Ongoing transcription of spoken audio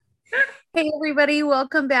Hey everybody,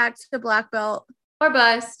 welcome back to Black Belt. Or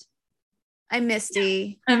bust. I'm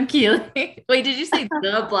Misty. I'm Keely. Wait, did you say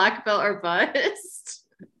the black belt or bust?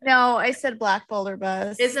 No, I said Black Belt or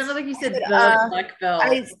bust. It sounded like you I said did, the black belt.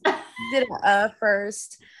 I did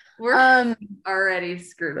first. We're Um, already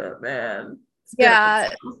screwed up, man. It's been a yeah.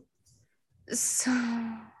 while. So,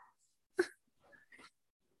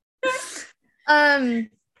 um,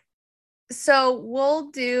 so we'll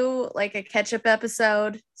do like a catch up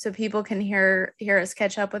episode so people can hear us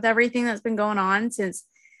catch up with everything that's been going on since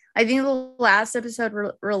I think the last episode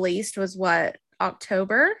released was what,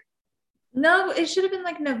 October? No, it should have been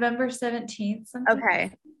like November 17th, something.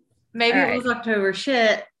 Okay. Maybe All it right. was October.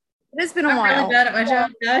 Shit. It has been a I'm really while. bad at my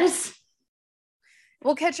job, guys.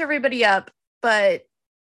 We'll catch everybody up, but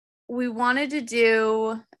we wanted to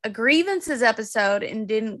do a grievances episode and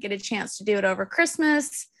didn't get a chance to do it over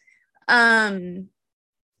Christmas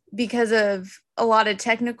because of a lot of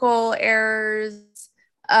technical errors.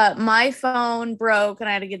 My phone broke and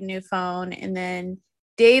I had to get a new phone, and then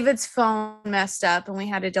David's phone messed up and we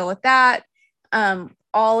had to deal with that,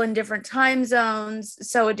 all in different time zones,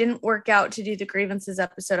 so it didn't work out to do the grievances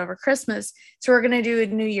episode over Christmas. So we're going to do a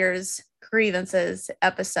New Year's grievances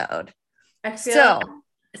episode. I feel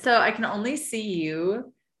so I can only see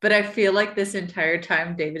you, but I feel like this entire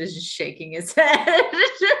time David is just shaking his head.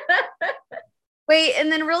 Wait,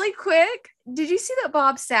 and then really quick, did you see that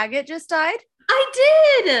Bob Saget just died?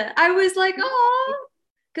 I did. I was like, oh,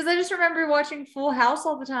 because I just remember watching Full House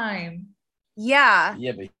all the time. Yeah.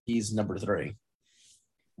 Yeah, but he's number 3.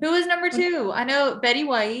 Who was number 2? I know Betty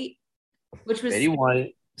White, which was Betty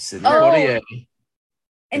White, Sidney Oh. Poitier.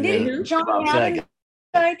 And then didn't who? John Bob Madden Saget.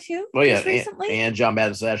 die too? Oh yeah, just recently. and John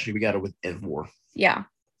Madden. Actually, we got it with N4. Yeah.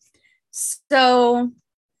 So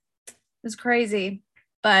it was crazy,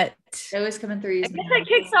 but it was coming through. I guess that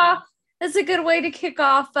kicks off. That's a good way to kick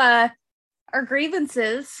off our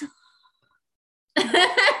grievances. No,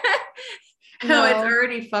 it's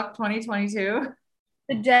already fucked 2022.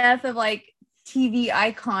 The death of like TV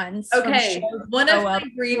icons. Okay, one of my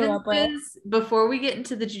grievances before we get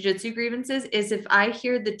into the jiu-jitsu grievances is if I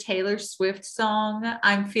hear the Taylor Swift song,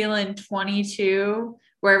 I'm feeling 22,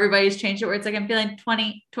 where everybody's changed it, where it's like I'm feeling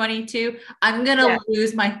 22, I'm gonna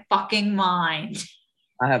lose my fucking mind.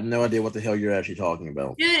 I have no idea what the hell you're actually talking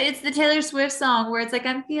about. Dude, it's the Taylor Swift song where it's like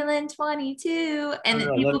I'm feeling 22, and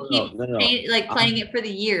people keep playing it for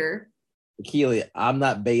the year. Keely, I'm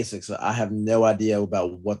not basic, so I have no idea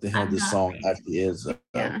about what the hell this song actually is.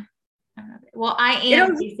 Yeah. Well, I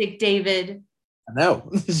am basic, David. I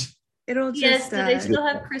know. It'll just. Yes, do they still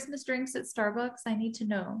have Christmas drinks at Starbucks? I need to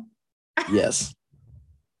know. Yes.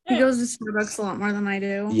 He goes to Starbucks a lot more than I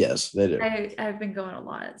do. Yes, they do. I've been going a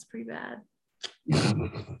lot. It's pretty bad.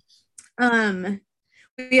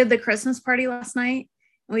 We had the Christmas party last night,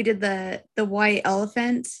 and we did the white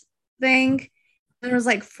elephant thing. There was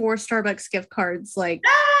like 4 Starbucks gift cards, like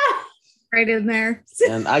right in there.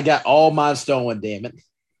 And I got all mine stolen, damn it.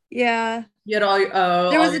 Yeah. You had all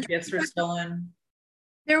your gifts were stolen.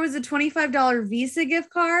 There was a $25 Visa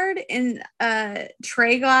gift card, and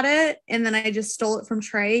Trey got it, and then I just stole it from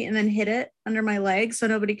Trey and then hid it under my leg so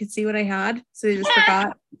nobody could see what I had. So they just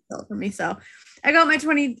forgot to steal it from me. So I got my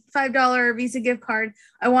 $25 Visa gift card.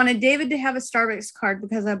 I wanted David to have a Starbucks card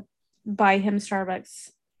because I buy him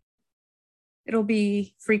Starbucks. It'll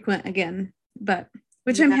be frequent again, but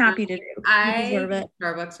which I'm happy to do. I deserve it.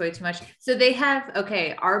 Starbucks way too much. So they have,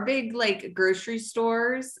 our big like grocery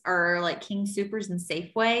stores are like King Soopers and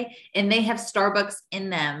Safeway, and they have Starbucks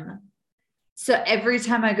in them. So every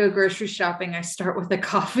time I go grocery shopping, I start with a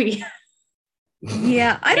coffee.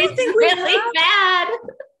 Yeah, I don't think we really bad.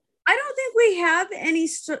 I don't think we have any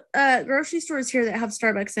grocery stores here that have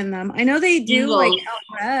Starbucks in them. I know they do, Ingles. like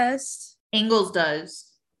out west. Ingles does.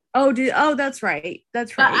 Oh, that's right.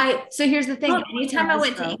 That's right. So here's the thing. Anytime I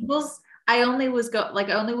went to Ingles, I only would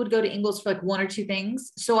go to Ingles for like 1 or 2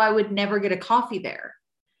 things. So I would never get a coffee there.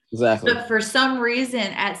 Exactly. But for some reason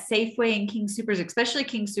at Safeway and King Soopers, especially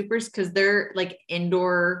King Soopers, because their like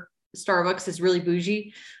indoor Starbucks is really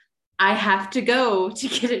bougie, I have to go to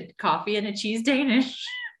get a coffee and a cheese Danish.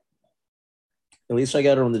 At least I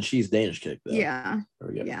got her on the cheese Danish kick, though. Yeah. There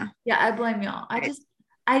we go. Yeah. Yeah, I blame y'all.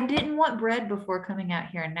 I didn't want bread before coming out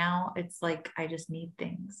here. Now it's like I just need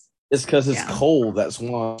things. It's because it's cold. That's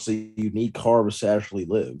why. So you need carbs to actually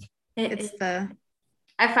live.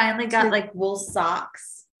 I finally got like wool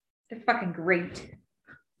socks. They're fucking great.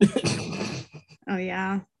 Oh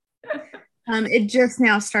yeah. It just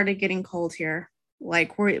now started getting cold here.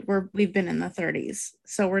 Like we've been in the 30s,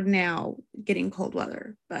 so we're now getting cold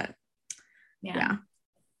weather. But yeah.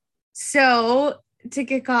 So to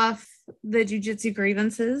kick off the jiu-jitsu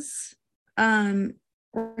grievances,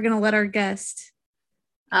 we're gonna let our guest.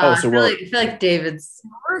 I feel like David's.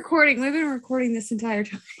 We're recording. We've been recording this entire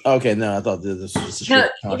time. Okay, no, I thought this was just a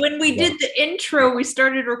short. When we did the intro, we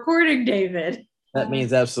started recording, David. That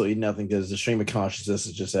means absolutely nothing because the stream of consciousness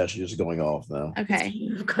is just actually just going off now. Okay,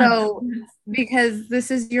 so because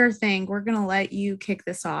this is your thing, we're gonna let you kick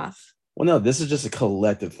this off. Well, no, this is just a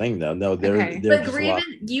collective thing, though. No,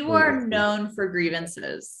 you are known for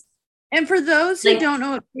grievances. And for those who don't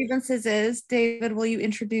know what grievances is, David, will you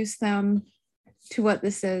introduce them to what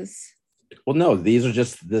this is? Well, no, these are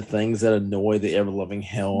just the things that annoy the ever-loving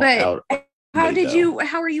hell out. How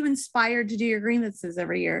are you inspired to do your grievances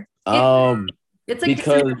every year? It's like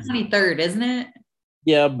December 23rd, isn't it?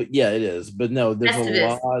 Yeah, but it is. But no,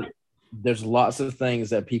 there's lots of things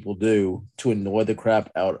that people do to annoy the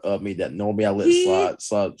crap out of me that normally I let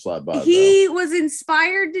slide by. He was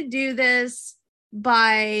inspired to do this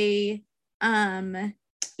by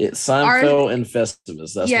it's Seinfeld and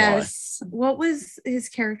Festivus. That's why. What was his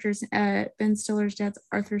character's Ben Stiller's dad's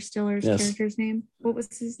Arthur Stiller's character's name? What was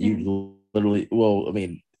his name? You literally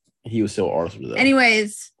he was still Arthur though.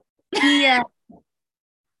 Anyways,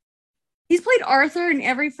 he's played Arthur in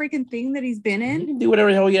every freaking thing that he's been in. He can do whatever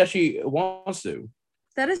the hell he actually wants to.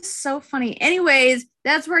 That is so funny. Anyways,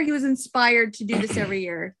 that's where he was inspired to do this every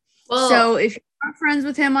year. Well, so if you're not friends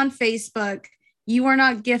with him on Facebook, you are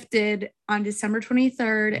not gifted on December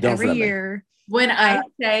 23rd every year. When I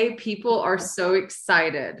say people are so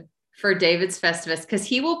excited for David's Festivus, because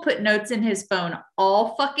he will put notes in his phone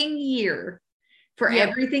all fucking year for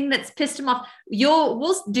everything that's pissed him off.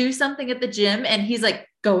 We'll do something at the gym and he's like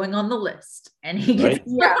going on the list and he gets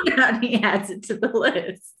out and he adds it to the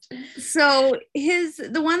list. So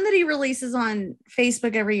the one that he releases on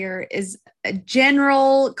Facebook every year is a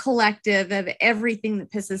general collective of everything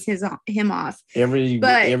that pisses him off.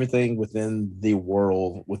 Everything within the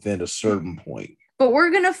world within a certain point. But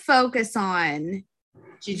we're going to focus on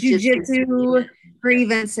jiu-jitsu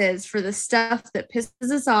grievances for the stuff that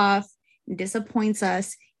pisses us off and disappoints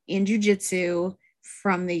us in jiu-jitsu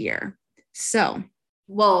from the year. So,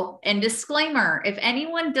 and disclaimer, if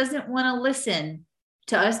anyone doesn't want to listen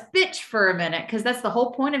to us bitch for a minute, because that's the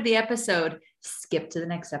whole point of the episode, skip to the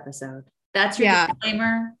next episode. That's your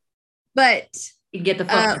disclaimer. But you get the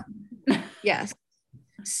fuck. Yes.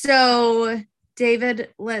 So, David,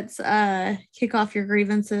 let's kick off your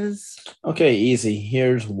grievances. Okay, easy.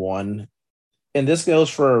 Here's one. And this goes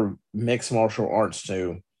for mixed martial arts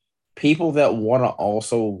too. People that want to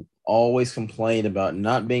also always complain about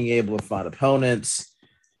not being able to find opponents,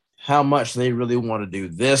 how much they really want to do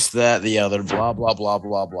this, that, the other, blah, blah, blah,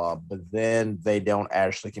 blah, blah. But then they don't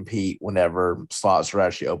actually compete whenever slots are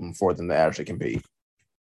actually open for them to actually compete.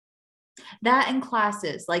 That in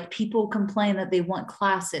classes, like people complain that they want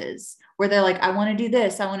classes where they're like, I want to do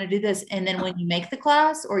this, I want to do this. And then when you make the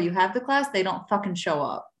class or you have the class, they don't fucking show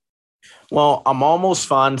up. Well, I'm almost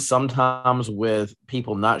fine sometimes with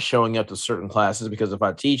people not showing up to certain classes because if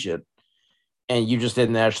I teach it, and you just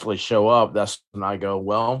didn't actually show up, that's when I go,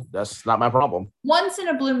 well, that's not my problem. Once in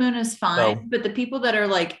a blue moon is fine, but the people that are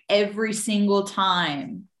like every single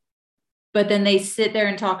time, but then they sit there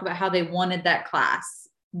and talk about how they wanted that class,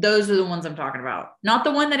 those are the ones I'm talking about. Not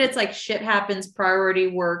the one that it's like shit happens, priority,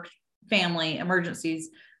 work, family, emergencies,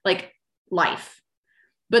 like life.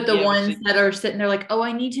 But the ones that are sitting there like, oh,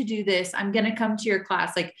 I need to do this. I'm going to come to your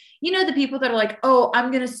class. Like, the people that are like, oh, I'm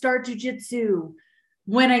going to start jiu-jitsu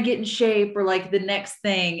when I get in shape or like the next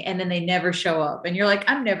thing. And then they never show up. And you're like,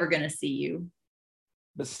 I'm never going to see you.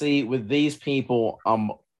 But see, with these people,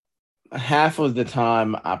 half of the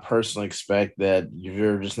time, I personally expect that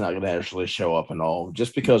you're just not going to actually show up and all,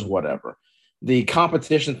 just because whatever. The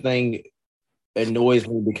competition thing annoys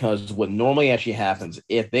me because what normally actually happens,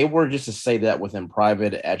 if they were just to say that within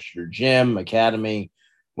private at your gym, academy,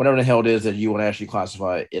 whatever the hell it is that you want to actually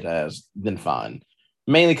classify it as, then fine.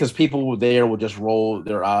 Mainly because people there will just roll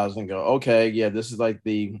their eyes and go, okay, yeah, this is like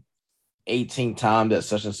the 18th time that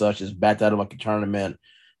such and such is backed out of like a tournament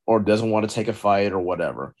or doesn't want to take a fight or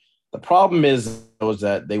whatever. The problem is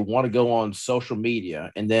that they want to go on social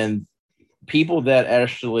media and then people that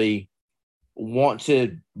actually want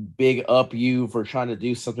to big up you for trying to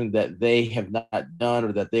do something that they have not done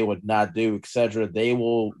or that they would not do, etc. They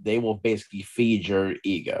will basically feed your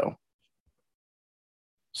ego.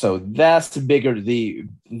 So that's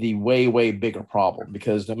the way bigger problem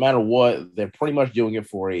because no matter what, they're pretty much doing it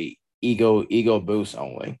for a ego boost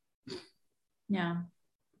only. Yeah.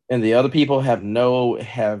 And the other people have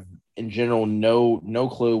in general no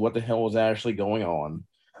clue what the hell is actually going on.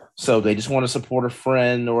 So they just want to support a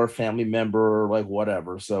friend or a family member or like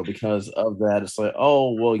whatever. So because of that, it's like,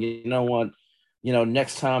 oh, well, you know what?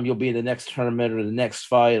 next time you'll be in the next tournament or the next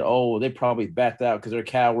fight. Oh, they probably backed out because they're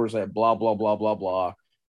cowards. Like blah blah blah blah blah.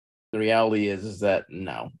 The reality is that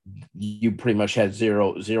no, you pretty much had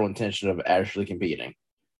zero intention of actually competing,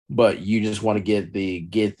 but you just want to get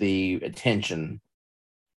the attention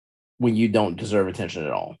when you don't deserve attention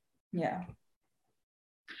at all. Yeah.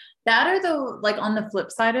 That are on the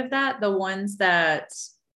flip side of that, the ones that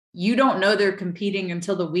you don't know they're competing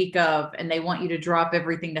until the week of, and they want you to drop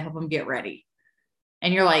everything to help them get ready.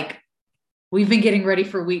 And you're like, we've been getting ready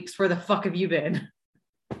for weeks. Where the fuck have you been?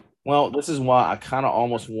 Well, this is why I kind of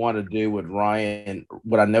almost want to do with Ryan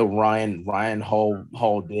what I know Ryan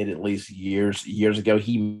Hall did at least years ago.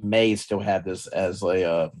 He may still have this as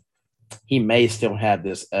a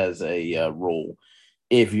rule.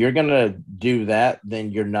 If you're gonna do that,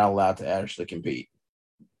 then you're not allowed to actually compete.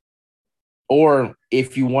 Or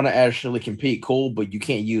if you want to actually compete, cool, but you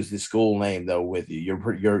can't use the school name though with you.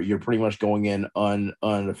 You're pretty much going in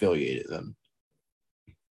unaffiliated then.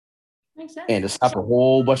 Makes sense. And to stop a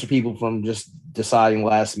whole bunch of people from just deciding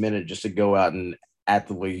last minute just to go out and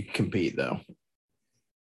actively compete though.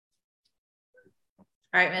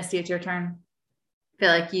 All right, Misty, it's your turn. I feel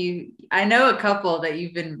like I know a couple that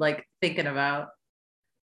you've been like thinking about.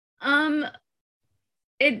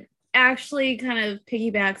 It actually kind of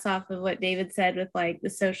piggybacks off of what David said with like the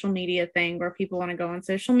social media thing, where people want to go on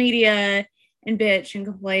social media and bitch and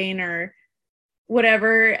complain or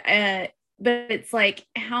whatever. But it's like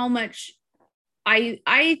how much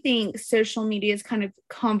I think social media is kind of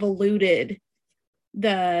convoluted.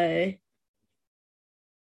 I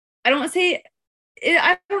don't know if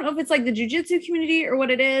it's like the jiu-jitsu community or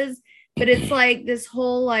what it is, but it's like this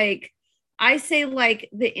whole like, I say like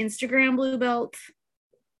the Instagram blue belt,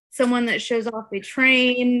 someone that shows off they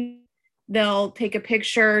train, they'll take a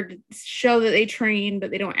picture to show that they train, but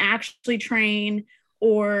they don't actually train,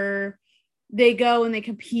 or they go and they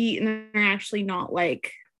compete and they're actually not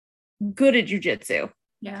like good at jiu-jitsu.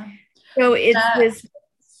 Yeah. So it's this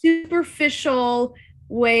superficial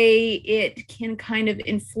way it can kind of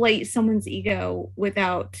inflate someone's ego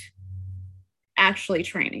without actually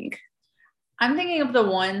training. I'm thinking of the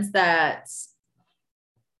ones that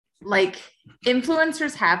like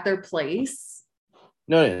influencers have their place.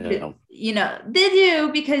 No. They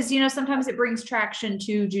do because, sometimes it brings traction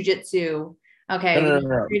to jiu-jitsu. Okay. No.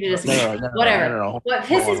 Whatever. No. What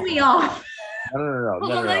pisses me off.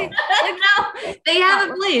 No. They have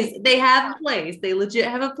a place. They have a place. They legit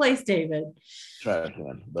have a place, David. Trash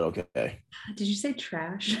man, but okay. Did you say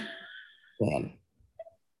trash? Man.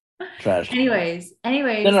 Trash. Anyways.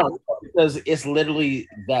 No, because it's literally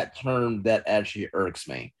that term that actually irks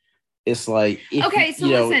me. It's like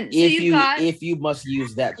if you must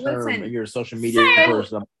use that term, you're a social media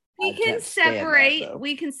person. We can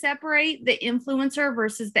separate the influencer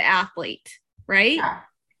versus the athlete, right? Yeah.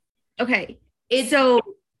 Okay. It's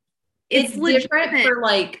different for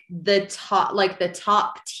like the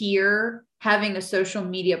top tier having a social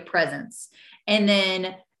media presence, and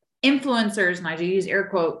then influencers, and I do use air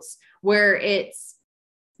quotes, where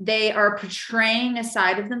they are portraying a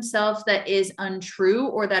side of themselves that is untrue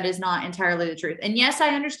or that is not entirely the truth. And yes,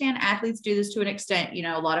 I understand athletes do this to an extent,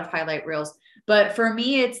 a lot of highlight reels, but for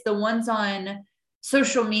me, it's the ones on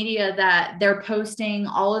social media that they're posting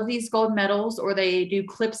all of these gold medals, or they do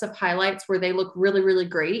clips of highlights where they look really, really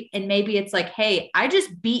great. And maybe it's like, hey, I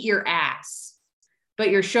just beat your ass,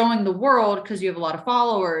 but you're showing the world because you have a lot of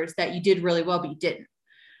followers that you did really well, but you didn't.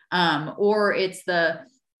 Or it's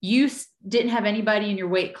you didn't have anybody in your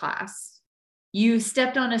weight class. You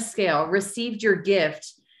stepped on a scale, received your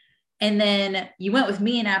gift, and then you went with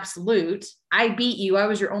me in absolute. I beat you. I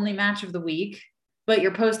was your only match of the week, but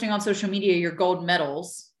you're posting on social media your gold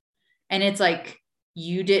medals. And it's like,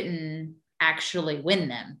 you didn't actually win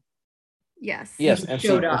them. Yes. And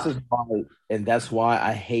so this is why, and that's why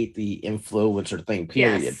I hate the influencer thing,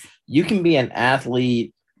 period. Yes. You can be an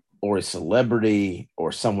athlete or a celebrity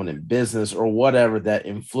or someone in business or whatever that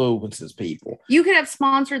influences people. You could have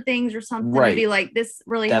sponsored things or something to be like, this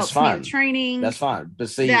really helps me with training. That's fine. But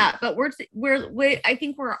see, but I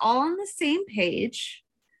think we're all on the same page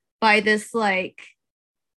by this, like,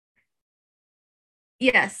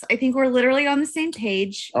 yes, I think we're literally on the same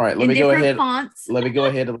page. All right, let me go ahead. Let me go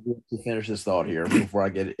ahead and finish this thought here before I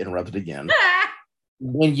get interrupted again.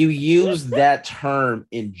 When you use that term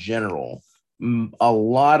in general, a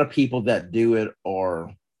lot of people that do it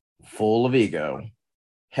are full of ego,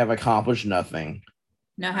 have accomplished nothing,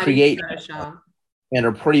 create, and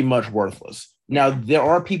are pretty much worthless. Now, there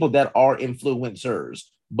are people that are influencers,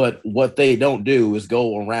 but what they don't do is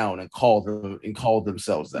go around and call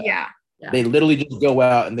themselves that. Yeah. They literally just go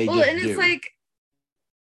out and they just do. It's like,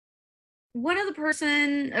 one of the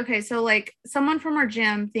person, okay, so like someone from our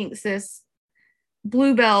gym thinks this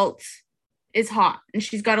blue belt is hot and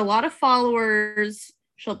she's got a lot of followers.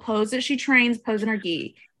 She'll pose that she trains, pose in her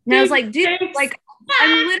gi. And I was like, dude, like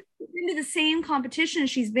I'm literally into the same competition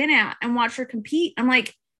she's been at and watch her compete. I'm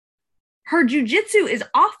like, her jujitsu is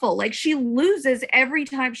awful. Like she loses every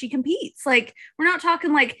time she competes. Like we're not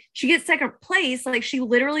talking like she gets second place. Like she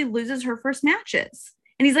literally loses her first matches.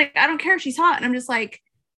 And he's like, I don't care if she's hot. And I'm just like,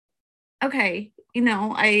 okay,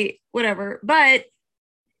 I whatever. But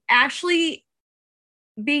actually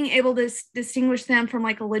being able to distinguish them from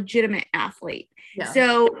like a legitimate athlete. Yeah.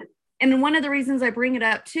 So, and one of the reasons I bring it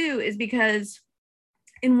up too is because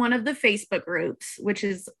in one of the Facebook groups, which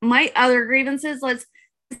is my other grievances, that's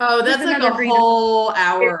like a whole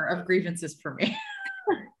hour of grievances for me.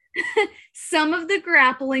 Some of the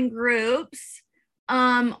grappling groups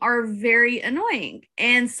are very annoying.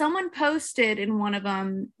 And someone posted in one of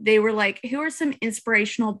them, they were like, who are some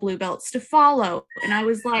inspirational blue belts to follow? And I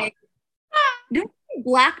was like,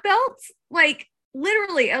 black belts? Like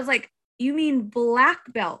literally, I was like, you mean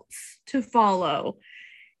black belts to follow?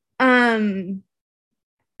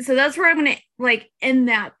 So that's where I'm gonna like end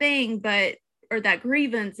that thing, or that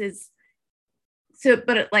grievance is. So,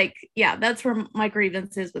 but that's where my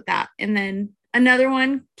grievance is with that. And then another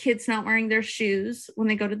one, kids not wearing their shoes when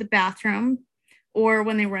they go to the bathroom or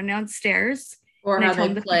when they run downstairs. Or how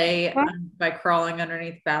they play by crawling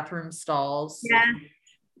underneath bathroom stalls. Yeah.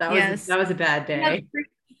 That was a bad day.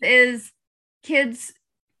 Is kids,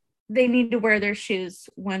 they need to wear their shoes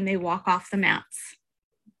when they walk off the mats.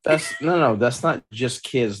 That's not just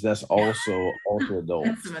kids. That's also adults.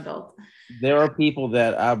 That's some adults. There are people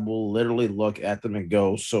that I will literally look at them and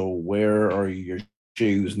go, so where are your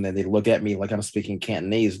shoes? And then they look at me like I'm speaking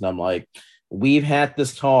Cantonese. And I'm like, we've had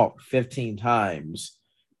this talk 15 times.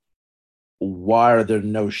 Why are there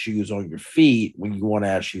no shoes on your feet when you want to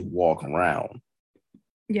actually walk around?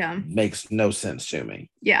 Yeah. Makes no sense to me.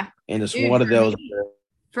 Yeah. And it's one of those.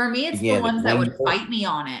 For me, it's the ones that would fight me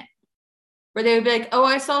on it. Where they would be like, oh,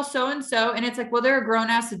 I saw so-and-so. And it's like, well, they're a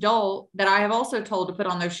grown-ass adult that I have also told to put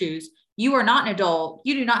on their shoes. You are not an adult.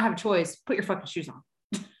 You do not have a choice. Put your fucking shoes on.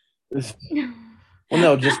 Well,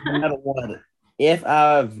 no, just no matter what. If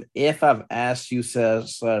I've asked you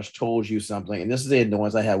 / told you something, and this is the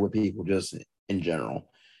annoyance I have with people just in general.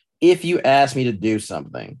 If you ask me to do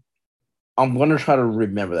something, I'm going to try to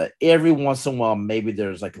remember that. Every once in a while, maybe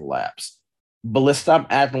there's like a lapse. But let's stop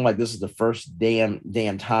acting like this is the first damn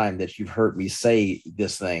time that you've heard me say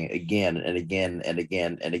this thing again and again and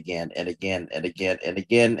again and again and again and again and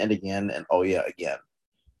again and again and oh yeah, again.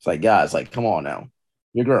 It's like, guys, like, come on now.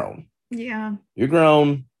 You're grown. Yeah. You're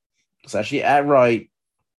grown. Let's actually act right.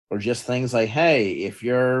 Or just things like, hey, if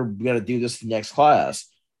you're going to do this next class,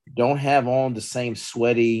 don't have on the same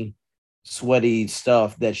sweaty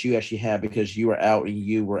stuff that you actually have because you were out and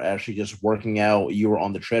you were actually just working out, you were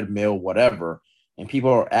on the treadmill, whatever, and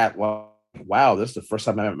people are at, wow, this is the first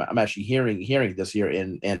time I'm actually hearing this here,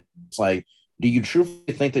 and it's like, do you truly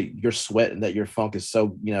think that your sweat and that your funk is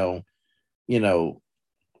so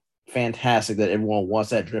fantastic that everyone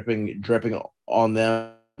wants that dripping on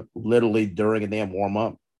them literally during a damn warm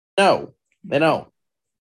up? No, they don't.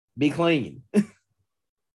 Be clean.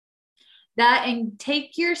 That and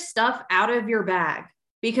take your stuff out of your bag,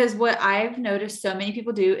 because what I've noticed so many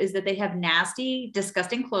people do is that they have nasty,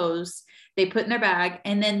 disgusting clothes they put in their bag.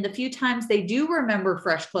 And then the few times they do remember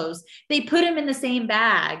fresh clothes, they put them in the same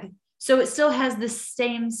bag. So it still has the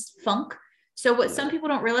same funk. So what some people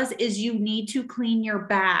don't realize is you need to clean your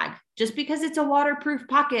bag. Just because it's a waterproof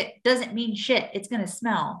pocket doesn't mean shit. It's going to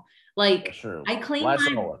smell. Like I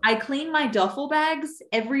clean my duffel bags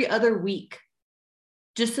every other week,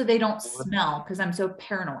 just so they don't smell, because I'm so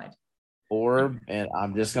paranoid. And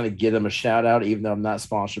I'm just going to give them a shout out, even though I'm not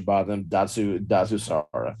sponsored by them, Datsu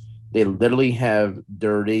Sara. They literally have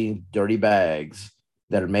dirty bags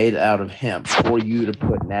that are made out of hemp for you to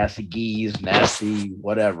put nasty geese, nasty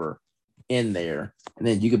whatever in there. And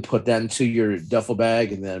then you can put that into your duffel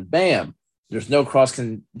bag, and then bam, there's no cross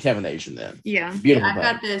contamination then. Yeah. Beautiful. I've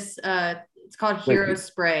got this, it's called Hero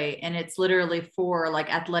Spray, and it's literally for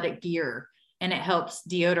like athletic gear. And it helps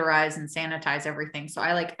deodorize and sanitize everything. So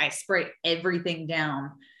I spray everything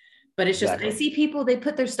down. But it's just, I see people, they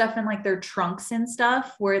put their stuff in like their trunks and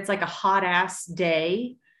stuff where it's like a hot ass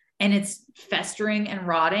day and it's festering and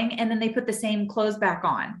rotting. And then they put the same clothes back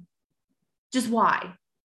on. Just why?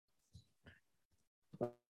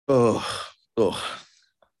 Oh,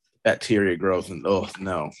 bacteria growth. And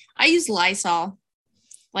no. I use Lysol.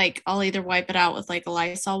 Like I'll either wipe it out with like a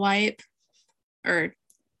Lysol wipe or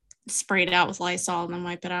spray it out with Lysol and then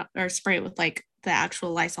wipe it out, or spray it with like the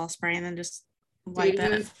actual Lysol spray and then just wipe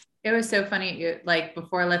it. It was so funny. Like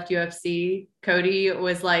before I left UFC, Cody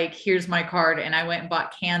was like, here's my card. And I went and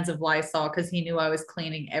bought cans of Lysol because he knew I was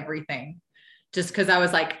cleaning everything. Just because I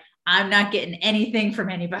was like, I'm not getting anything from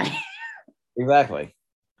anybody. Exactly.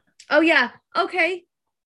 Oh, yeah. Okay.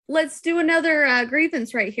 Let's do another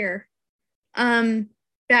grievance right here.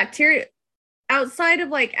 Bacteria, outside of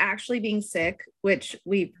like actually being sick, which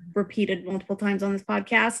we've repeated multiple times on this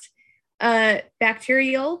podcast,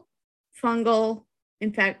 bacterial, fungal,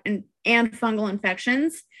 and fungal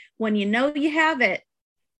infections. When you know you have it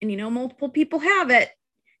and you know multiple people have it,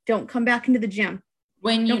 don't come back into the gym.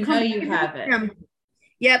 When you know you have it.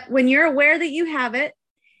 Yep. When you're aware that you have it,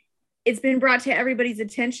 it's been brought to everybody's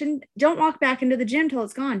attention. Don't walk back into the gym till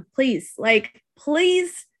it's gone. Please. Like,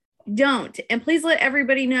 please don't. And please let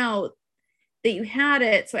everybody know that you had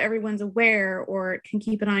it so everyone's aware or can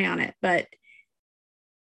keep an eye on it. But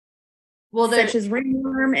such as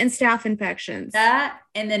ringworm and staph infections. That,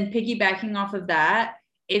 and then piggybacking off of that,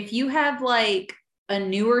 if you have like a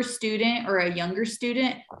newer student or a younger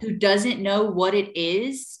student who doesn't know what it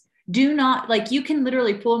is, do not, like, you can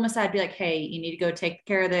literally pull them aside, be like, hey, you need to go take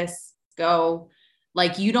care of this, go.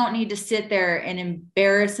 Like, you don't need to sit there and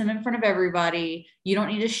embarrass them in front of everybody. You don't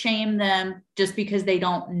need to shame them just because they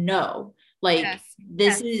don't know. Like,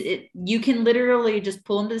 this is it. You can literally just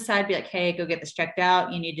pull them to the side, be like, hey, go get this checked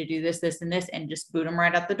out. You need to do this, this, and this, and just boot them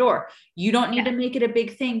right out the door. You don't need to make it a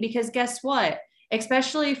big thing, because guess what?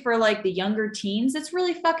 Especially for like the younger teens, it's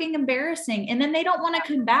really fucking embarrassing. And then they don't want to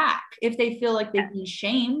come back if they feel like they've been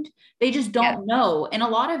shamed. They just don't know. And a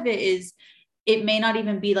lot of it is, it may not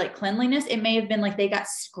even be like cleanliness. It may have been like they got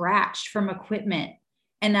scratched from equipment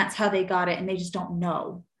and that's how they got it. And they just don't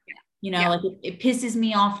know. You know, like it pisses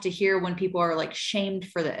me off to hear when people are like shamed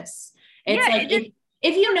for this. It's like,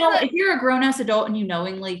 if you know, if you're a grown ass adult and you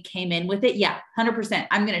knowingly came in with it, 100%,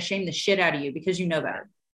 I'm going to shame the shit out of you because you know better.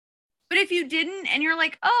 But if you didn't and you're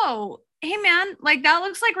like, oh, hey man, like that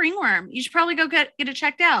looks like ringworm, you should probably go get it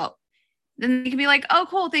checked out. Then you can be like, oh,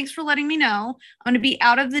 cool. Thanks for letting me know. I'm going to be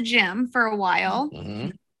out of the gym for a while. Mm-hmm.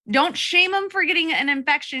 Don't shame them for getting an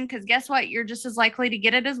infection, because guess what? You're just as likely to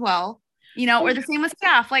get it as well. You know, or the same with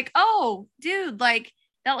staph. Like, oh, dude, like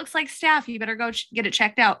that looks like staph. You better go get it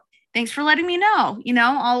checked out. Thanks for letting me know. You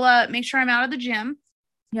know, I'll make sure I'm out of the gym.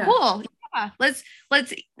 Yeah. Cool. Yeah. Let's.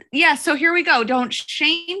 Yeah. So here we go. Don't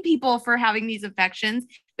shame people for having these infections.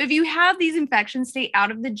 But if you have these infections, stay out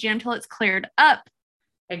of the gym till it's cleared up.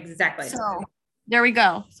 Exactly. So there we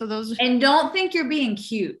go. So those. And don't think you're being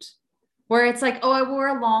cute, where it's like, oh, I wore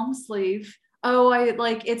a long sleeve. Oh, I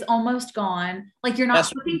like, it's almost gone. Like, you're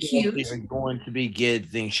not looking cute. You're going to be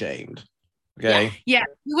getting shamed. Okay. Yeah.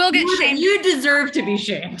 You will get shamed. You deserve to be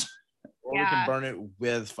shamed. Or we can burn it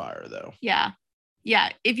with fire, though. Yeah. Yeah.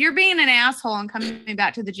 If you're being an asshole and coming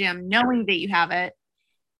back to the gym knowing that you have it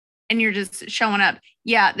and you're just showing up,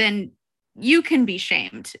 then you can be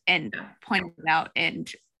shamed and pointed out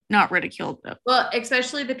and not ridiculed. Well,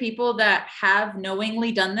 especially the people that have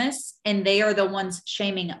knowingly done this and they are the ones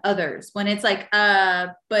shaming others, when it's like,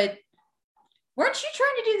 but weren't you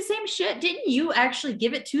trying to do the same shit? Didn't you actually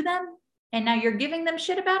give it to them? And now you're giving them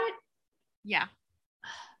shit about it? Yeah.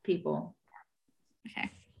 People. Okay.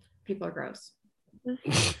 People are gross.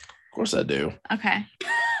 Of course I do. Okay.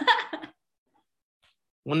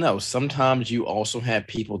 Well, no, sometimes you also have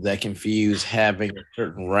people that confuse having a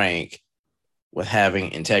certain rank with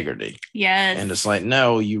having integrity. Yes. And it's like,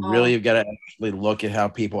 no, you really have got to actually look at how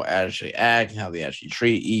people actually act, how they actually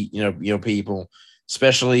treat people,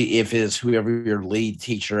 especially if it's whoever your lead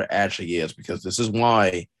teacher actually is, because this is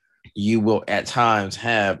why you will at times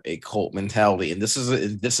have a cult mentality. And this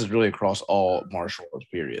is really across all martial arts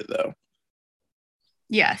period, though.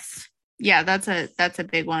 Yes. Yeah, that's a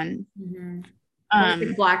big one.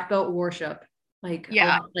 Mm-hmm. Black belt worship. Like,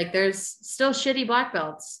 like there's still shitty black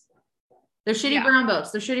belts. There's shitty brown belts,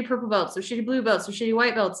 there's shitty purple belts, there's shitty blue belts, there's shitty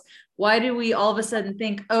white belts. Why do we all of a sudden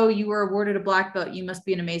think, oh, you were awarded a black belt, you must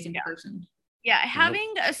be an amazing person? Yeah,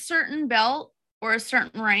 having a certain belt or a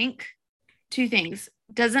certain rank, two things.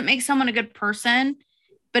 Doesn't make someone a good person,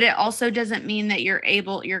 but it also doesn't mean that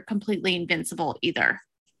you're completely invincible either.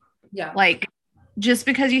 Yeah. Like, just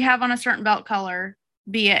because you have on a certain belt color,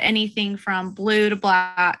 be it anything from blue to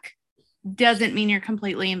black, doesn't mean you're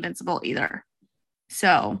completely invincible either.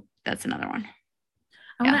 So that's another one.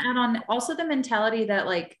 I want to add on also the mentality that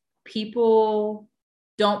like people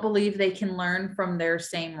don't believe they can learn from their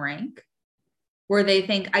same rank, where they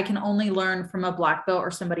think I can only learn from a black belt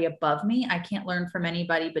or somebody above me. I can't learn from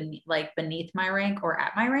anybody beneath my rank or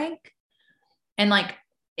at my rank. And like,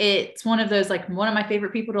 it's one of those, like, one of my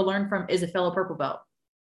favorite people to learn from is a fellow purple belt,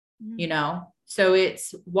 you know? So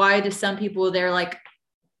it's why do some people, they're like,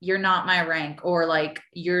 you're not my rank, or like,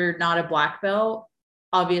 you're not a black belt.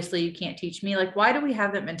 Obviously you can't teach me. Like, why do we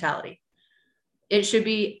have that mentality? It should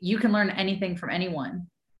be, you can learn anything from anyone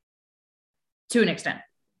to an extent.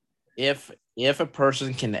 If a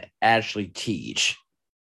person can actually teach,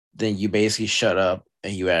 then you basically shut up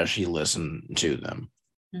and you actually listen to them.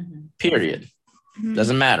 Mm-hmm. Period. Mm-hmm.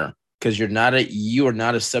 Doesn't matter, because you are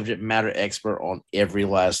not a subject matter expert on every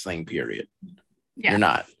last thing, period. Yeah. You're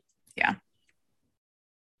not. Yeah.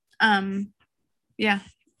 Yeah.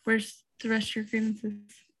 Where's the rest of your grievances?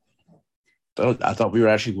 So I thought we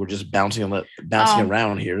were just bouncing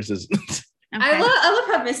around here. This is okay. I love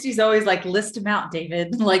how Misty's always like, list them out,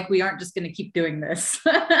 David. Like, we aren't just going to keep doing this.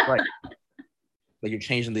 Right. Like, you're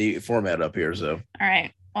changing the format up here. So. All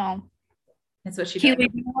right. Well, that's what she does.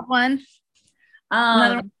 We have one.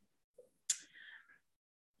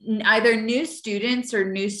 Either new students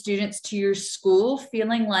to your school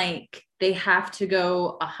feeling like they have to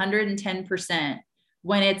go 110%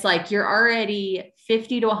 when it's like, you're already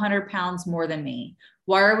 50 to 100 pounds more than me.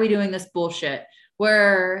 Why are we doing this bullshit?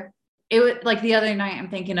 Where it would, like the other night, I'm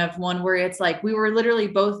thinking of one where it's like, we were literally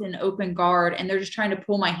both in open guard and they're just trying to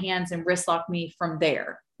pull my hands and wrist lock me from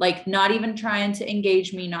there. Like, not even trying to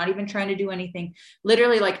engage me, not even trying to do anything.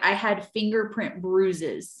 Literally, like, I had fingerprint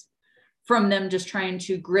bruises from them just trying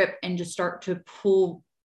to grip and just start to pull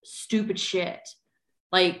stupid shit.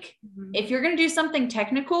 Like, if you're going to do something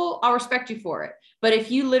technical, I'll respect you for it. But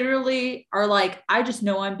if you literally are like, I just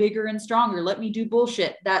know I'm bigger and stronger, let me do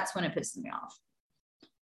bullshit, that's when it pisses me off.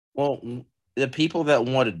 Well, the people that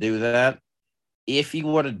want to do that, if you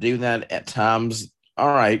want to do that at times, all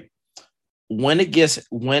right. When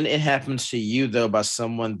it happens to you, though, by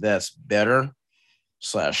someone that's better /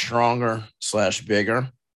 stronger /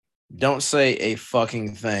 bigger, don't say a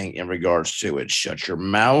fucking thing in regards to it. Shut your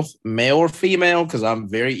mouth, male or female, because I'm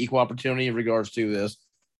very equal opportunity in regards to this.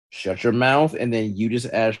 Shut your mouth, and then you just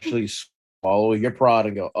actually swallow your pride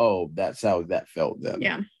and go, oh, that's how that felt then.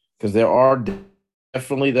 Yeah. Because there are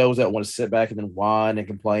definitely those that want to sit back and then whine and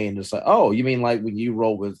complain and just like, oh, you mean like when you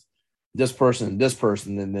roll with this person,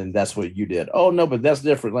 and then that's what you did. Oh, no, but that's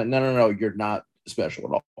different. Like, no, you're not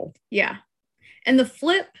special at all. Yeah. And the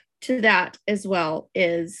flip to that as well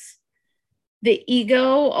is the ego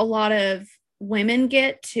a lot of women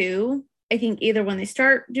get too. I think either when they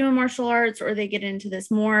start doing martial arts or they get into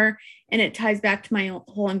this more, and it ties back to my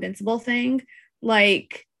whole invincible thing.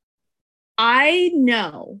 Like, I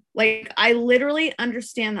know, like, I literally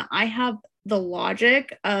understand that I have the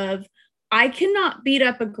logic of, I cannot beat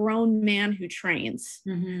up a grown man who trains.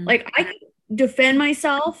 Mm-hmm. Like, I can defend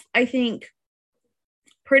myself, I think,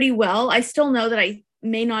 pretty well. I still know that I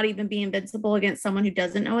may not even be invincible against someone who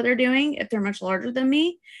doesn't know what they're doing if they're much larger than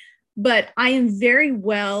me. But I am very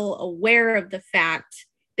well aware of the fact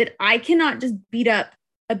that I cannot just beat up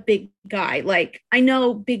a big guy. Like, I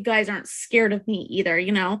know big guys aren't scared of me either.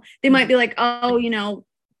 You know, they might be like, oh, you know,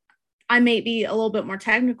 I may be a little bit more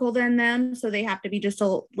technical than them, so they have to be just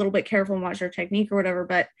a little bit careful and watch their technique or whatever.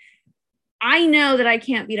 But I know that I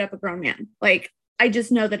can't beat up a grown man. Like, I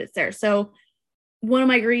just know that it's there. So one of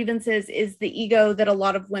my grievances is the ego that a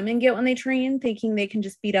lot of women get when they train, thinking they can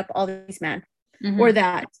just beat up all these men, or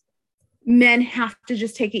that men have to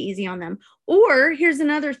just take it easy on them. Or here's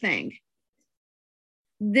another thing.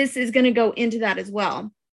 This is going to go into that as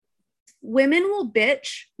well. Women will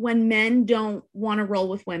bitch when men don't want to roll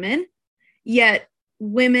with women, yet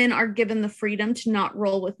women are given the freedom to not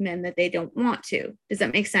roll with men that they don't want to. Does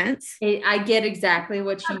that make sense? I get exactly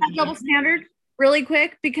what you mean. Double standard really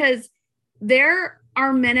quick, because there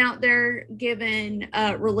are men out there given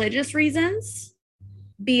religious reasons,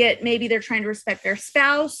 be it maybe they're trying to respect their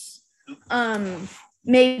spouse,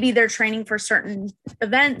 maybe they're training for certain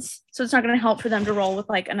events, so it's not going to help for them to roll with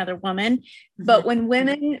like another woman. But when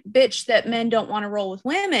women bitch that men don't want to roll with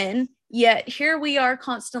women, yet here we are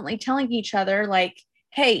constantly telling each other like,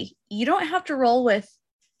 hey, you don't have to roll with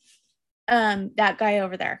that guy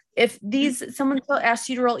over there. If someone asks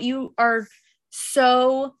you to roll, you are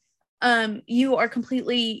so you are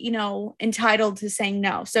completely, you know, entitled to saying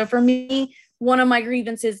no. So for me, one of my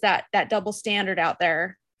grievances is that double standard out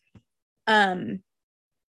there,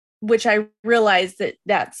 which I realized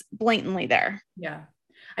that's blatantly there. Yeah.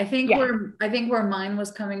 I think where mine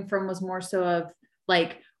was coming from was more so of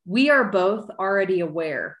like, we are both already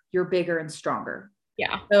aware you're bigger and stronger.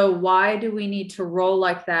 Yeah. So why do we need to roll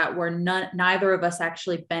like that where neither of us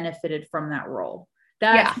actually benefited from that roll?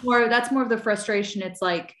 That's more of the frustration. It's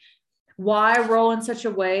like, why roll in such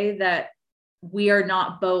a way that we are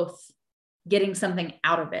not both getting something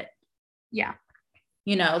out of it? Yeah.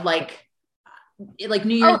 You know, like like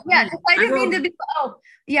New Year's. Oh yeah, I didn't mean to be. Oh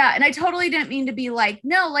yeah, and I totally didn't mean to be like,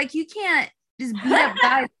 no, like you can't just beat up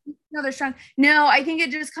guys. No, they're strong. No, I think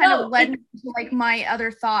it just kind of led me to like my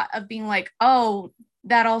other thought of being like, oh,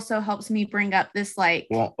 that also helps me bring up this like.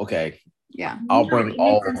 Well, okay. Yeah, I'll bring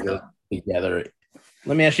all of this together.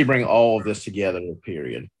 Let me actually bring all of this together.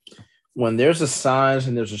 Period. When there's a size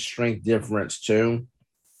and there's a strength difference too.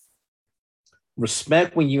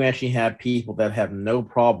 Respect when you actually have people that have no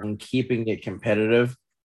problem keeping it competitive,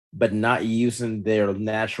 but not using their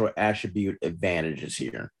natural attribute advantages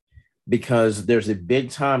here. Because there's a big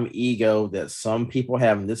time ego that some people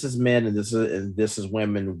have, and this is men and this is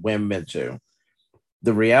women too.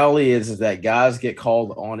 The reality is that guys get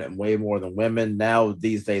called on it way more than women. Now,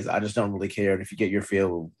 these days, I just don't really care. And if you get your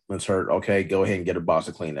feelings hurt, okay, go ahead and get a box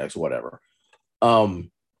of Kleenex, whatever.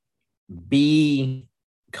 Be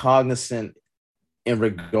cognizant in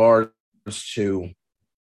regards to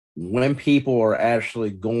when people are actually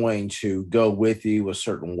going to go with you a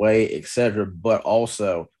certain way, etc. But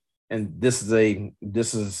also, and this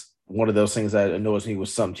is one of those things that annoys me with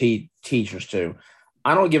some teachers too.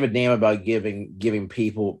 I don't give a damn about giving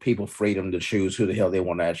people freedom to choose who the hell they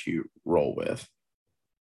want to actually roll with.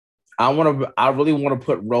 I really want to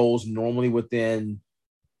put roles normally within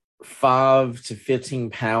 5 to 15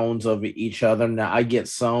 pounds of each other. Now I get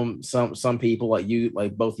some people like you,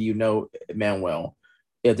 like both of you know Manuel.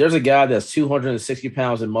 If there's a guy that's 260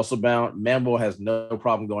 pounds and muscle bound, Manuel has no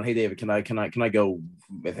problem going, hey David, can I go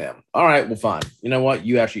with him? All right, well fine. You know what?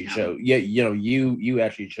 You actually chose, you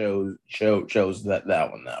actually chose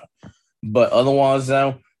that one though. But otherwise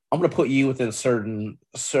though, I'm gonna put you within certain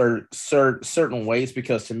ways,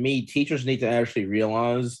 because to me, teachers need to actually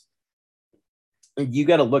realize you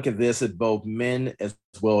got to look at this at both men as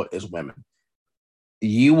well as women.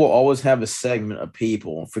 You will always have a segment of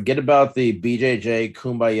people. Forget about the BJJ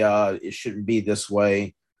kumbaya. It shouldn't be this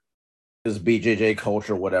way. This BJJ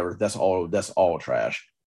culture, whatever. That's all trash.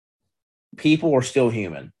 People are still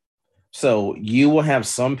human. So you will have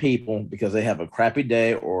some people, because they have a crappy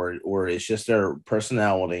day or it's just their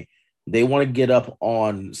personality, they want to get up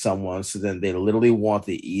on someone, so then they literally want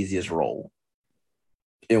the easiest role.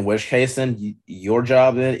 In which case, then your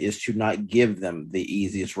job then is to not give them the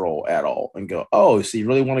easiest role at all and go, oh, so you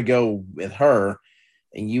really want to go with her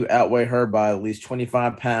and you outweigh her by at least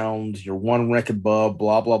 25 pounds. You're one rank above,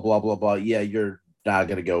 blah, blah, blah, blah, blah. Yeah, you're not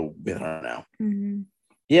going to go with her now. Mm-hmm.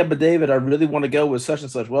 Yeah, but David, I really want to go with such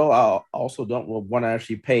and such. Well, I also don't want to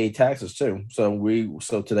actually pay taxes too.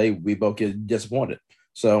 So today we both get disappointed.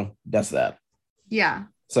 So that's that. Yeah.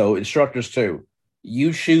 So instructors too.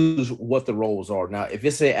 You choose what the roles are. Now, if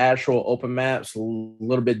it's an actual open mat, it's a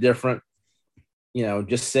little bit different.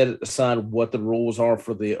 Just set aside what the rules are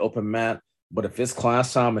for the open mat. But if it's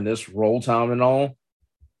class time and it's roll time and all,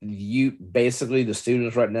 you basically, the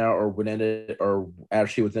students right now are within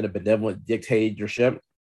a benevolent dictatorship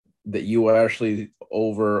that you are actually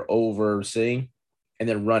overseeing, and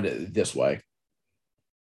then run it this way,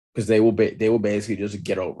 because they will basically just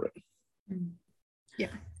get over it. Yeah.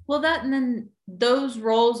 Well, that, and then those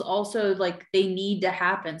roles also, like, they need to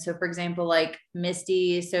happen. So for example, like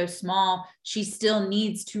Misty is so small, she still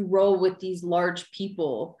needs to roll with these large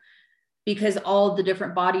people, because all the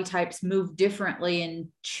different body types move differently and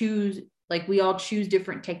we all choose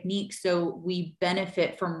different techniques. So we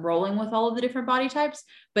benefit from rolling with all of the different body types,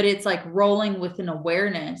 but it's like rolling with an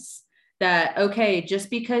awareness that, okay, just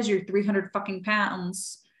because you're 300 fucking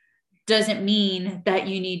pounds doesn't mean that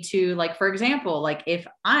you need to, like, for example, like if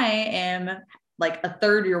I am like a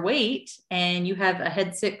third your weight and you have a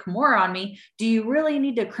head sit Kimura on me, do you really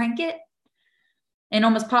need to crank it and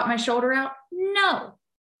almost pop my shoulder out? No,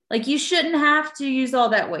 like you shouldn't have to use all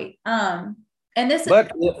that weight.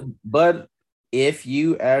 But if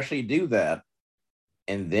you actually do that,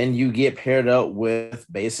 and then you get paired up with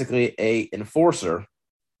basically a enforcer,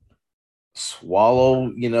 swallow,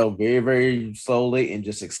 very, very slowly, and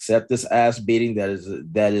just accept this ass beating that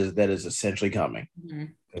is essentially coming.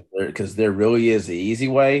 Because there really is the easy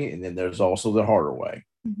way, and then there's also the harder way.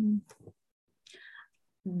 Mm-hmm.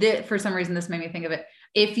 For some reason, this made me think of it.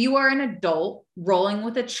 If you are an adult rolling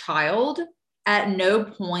with a child, at no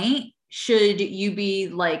point should you be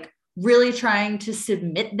like really trying to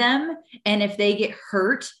submit them. And if they get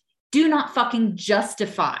hurt, do not fucking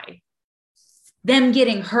justify them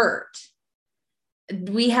getting hurt.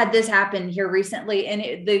 We had this happen here recently,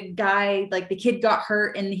 and the guy, like the kid got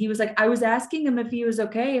hurt, and he was like, I was asking him if he was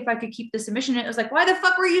okay, if I could keep the submission. And it was like, why the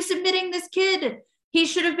fuck were you submitting this kid? He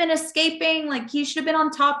should have been escaping. Like, he should have been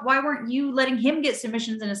on top. Why weren't you letting him get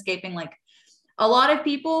submissions and escaping? Like, a lot of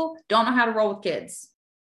people don't know how to roll with kids.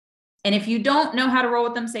 And if you don't know how to roll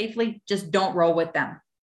with them safely, just don't roll with them.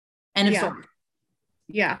 End of story.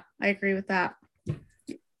 Yeah, I agree with that.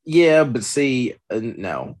 Yeah, but see,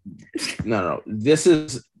 no. This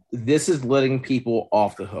is letting people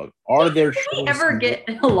off the hook. Are there ever get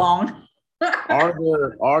along?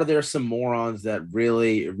 are there some morons that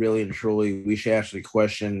really and truly we should actually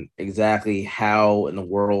question exactly how in the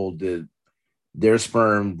world did their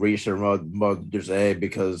sperm reach their mother's egg,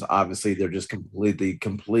 because obviously they're just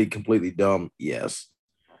completely dumb? Yes.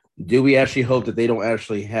 Do we actually hope that they don't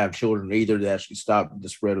actually have children either to actually stop the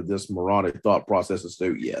spread of this moronic thought processes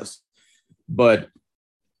too? Yes. But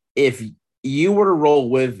if you were to roll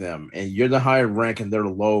with them and you're the higher rank and they're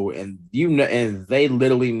low, and you know, and they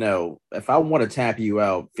literally know, if I want to tap you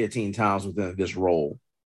out 15 times within this roll,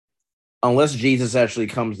 unless Jesus actually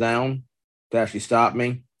comes down to actually stop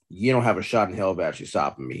me, you don't have a shot in hell of actually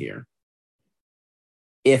stopping me here.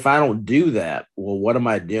 If I don't do that, well, what am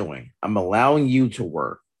I doing? I'm allowing you to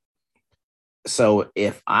work. So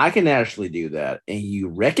if I can actually do that and you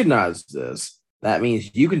recognize this, that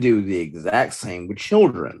means you can do the exact same with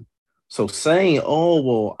children. So saying, "Oh,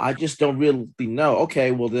 well, I just don't really know."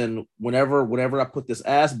 Okay, well then, whenever I put this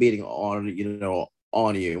ass beating on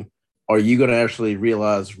you, are you going to actually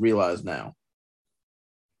realize now?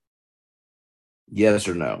 Yes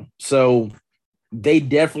or no? So they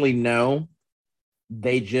definitely know.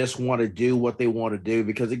 They just want to do what they want to do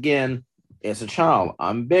because, again, it's a child.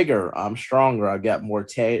 I'm bigger. I'm stronger. I got more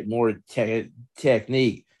technique.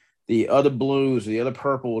 The other blues, the other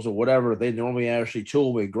purples, or whatever they normally actually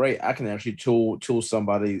tool with, great. I can actually tool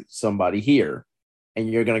somebody here, and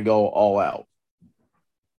you're gonna go all out.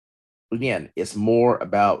 Again, it's more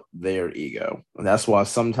about their ego, and that's why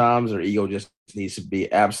sometimes their ego just needs to be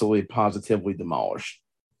absolutely positively demolished.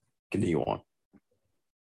 Continue on.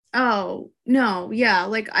 Oh no, yeah,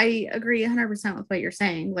 like I agree 100% with what you're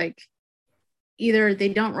saying. Like either they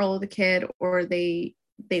don't roll with the kid, or they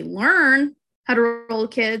learn how to roll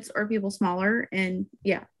with kids or people smaller. And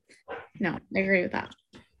yeah, no, I agree with that.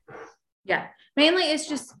 Yeah, mainly it's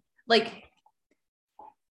just like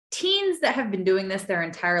teens that have been doing this their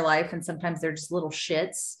entire life, and sometimes they're just little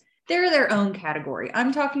shits. They're their own category.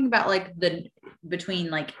 I'm talking about like the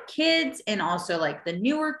between like kids and also like the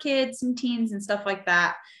newer kids and teens and stuff like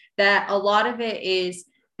that. That a lot of it is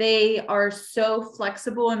they are so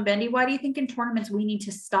flexible and bendy. Why do you think in tournaments we need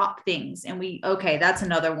to stop things? And okay, that's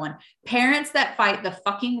another one. Parents that fight the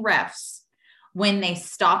fucking refs when they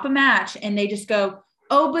stop a match and they just go,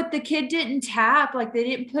 "Oh, but the kid didn't tap, like they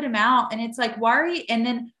didn't put him out." And it's like, why are you? And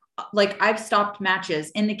then like I've stopped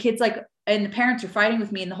matches and the kids like, and the parents are fighting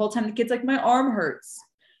with me, and the whole time the kid's like, "My arm hurts."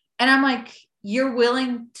 And I'm like, you're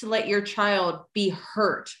willing to let your child be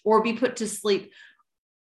hurt or be put to sleep?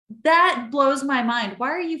 That blows my mind. Why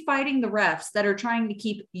are you fighting the refs that are trying to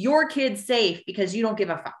keep your kids safe because you don't give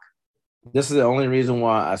a fuck? This is the only reason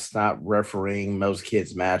why I stopped refereeing most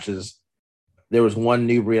kids' matches. There was one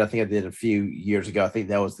new breed I think I did a few years ago. I think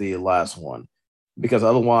that was the last one, because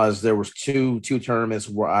otherwise there was two tournaments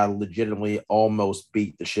where I legitimately almost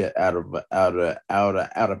beat the shit out of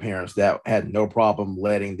parents that had no problem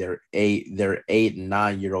letting their 8 and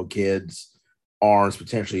 9-year-old kids' arms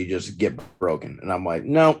potentially just get broken. And I'm like,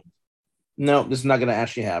 no, this is not going to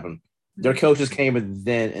actually happen. Their coaches came and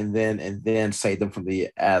then saved them from the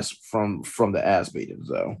ass beating.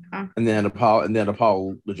 So and then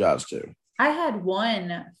apologized too. I had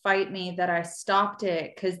one fight me that I stopped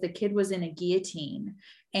it because the kid was in a guillotine,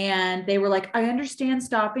 and they were like, "I understand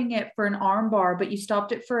stopping it for an arm bar, but you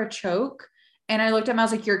stopped it for a choke." And I looked at him, I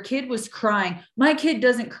was like, "Your kid was crying." My kid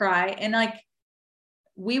doesn't cry. And like,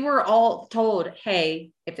 we were all told,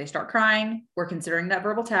 "Hey, if they start crying, we're considering that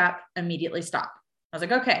verbal tap, immediately stop." I was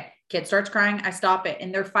like, "Okay." Kid starts crying, I stop it.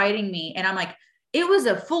 And they're fighting me. And I'm like, it was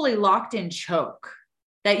a fully locked in choke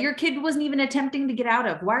that your kid wasn't even attempting to get out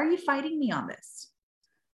of. Why are you fighting me on this?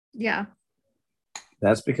 Yeah.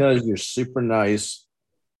 That's because you're super nice,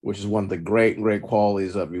 which is one of the great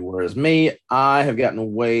qualities of you. Whereas me, I have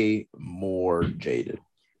gotten way more jaded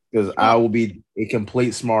because I will be a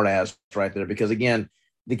complete smart ass right there. Because again,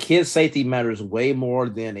 the kid's safety matters way more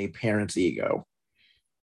than a parent's ego.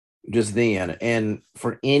 Just then, and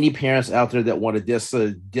for any parents out there that want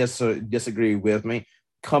to disagree with me,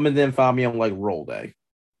 come and then find me on like roll day.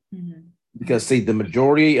 Mm-hmm. Because see, the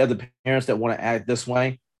majority of the parents that want to act this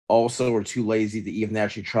way also are too lazy to even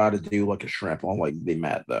actually try to do like a shrimp on like the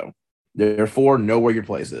mat though. Therefore, know where your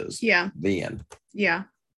place is. Yeah. The end. Yeah.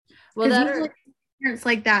 Well, parents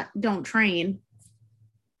like that don't train.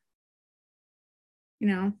 You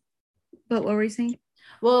know. But what were you saying?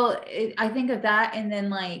 Well, I think of that, and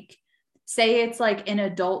then like say it's like an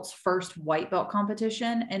adult's first white belt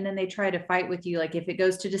competition, and then they try to fight with you. Like if it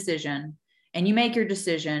goes to decision and you make your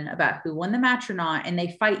decision about who won the match or not, and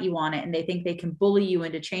they fight you on it and they think they can bully you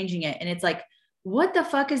into changing it. And it's like, what the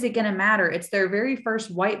fuck is it going to matter? It's their very first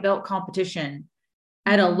white belt competition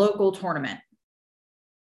at a local tournament.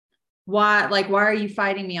 Why are you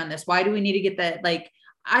fighting me on this? Why do we need to get that? Like,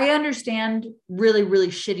 I understand really, really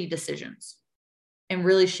shitty decisions and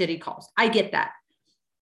really shitty calls. I get that.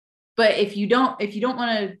 But if you don't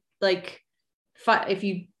want to like fight, if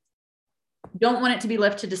you don't want it to be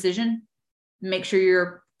left to decision, make sure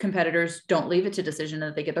your competitors don't leave it to decision,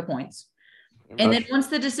 that they get their points. And then once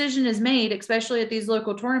the decision is made, especially at these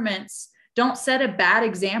local tournaments, don't set a bad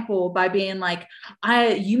example by being like,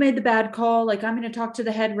 you made the bad call. Like, I'm going to talk to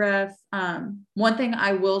the head ref. One thing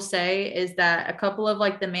I will say is that a couple of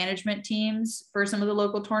like the management teams for some of the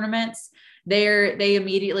local tournaments, they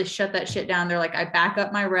immediately shut that shit down. They're like, I back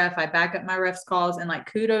up my ref's calls, and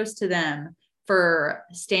like, kudos to them for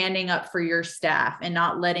standing up for your staff and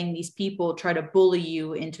not letting these people try to bully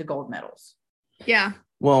you into gold medals. Yeah.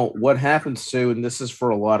 Well, what happens too, and this is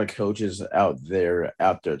for a lot of coaches out there.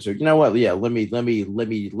 So you know what? Yeah, let me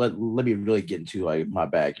really get into like my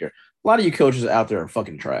bag here. A lot of you coaches out there are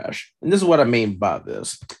fucking trash, and this is what I mean by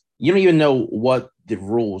this. You don't even know what the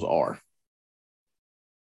rules are.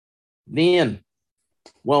 Then,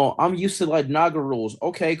 well, I'm used to like Naga rules.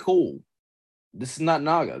 Okay, cool. This is not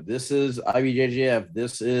Naga. This is IBJJF.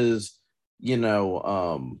 This is,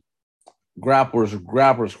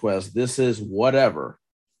 Grappler's Quest. This is whatever.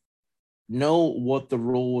 Know what the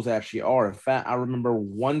rules actually are. In fact, I remember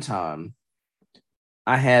one time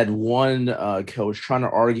I had one coach trying to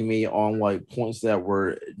argue me on like points that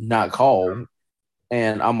were not called.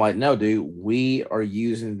 And I'm like, no, dude, we are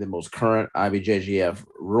using the most current IBJJF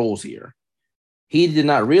rules here. He did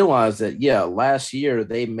not realize that, last year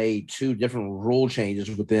they made 2 different rule changes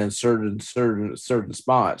within certain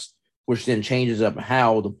spots, which then changes up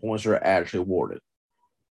how the points are actually awarded.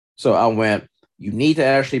 So I went, you need to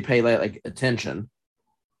actually pay like attention.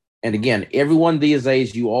 And again, everyone these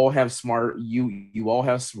days, you all have smartphones.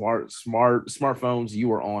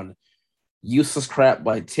 You are on useless crap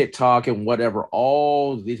like TikTok and whatever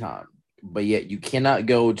all the time. But yet you cannot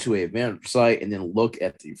go to an event site and then look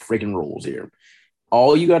at the freaking rules here.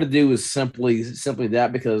 All you got to do is simply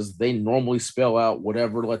that, because they normally spell out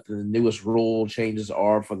whatever like the newest rule changes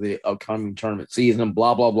are for the upcoming tournament season,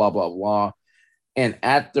 blah, blah, blah, blah, blah. And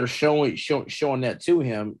after showing that to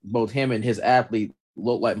him, both him and his athlete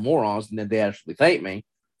looked like morons, and then they actually thanked me,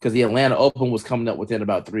 because the Atlanta Open was coming up within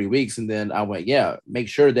about 3 weeks. And then I went, make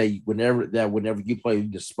sure that whenever you play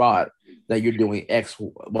the spot, that you're doing X,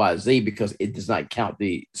 Y, Z, because it does not count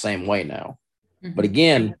the same way now. Mm-hmm. But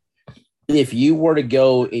again, if you were to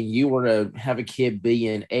go and you were to have a kid be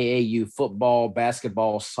in AAU football,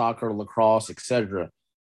 basketball, soccer, lacrosse, etc.,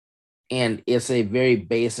 and it's a very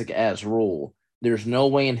basic ass rule, there's no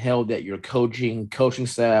way in hell that your coaching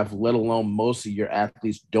staff, let alone most of your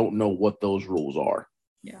athletes, don't know what those rules are.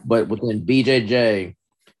 Yeah. But within BJJ,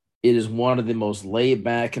 it is one of the most laid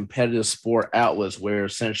back competitive sport outlets where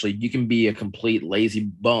essentially you can be a complete lazy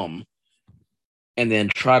bum and then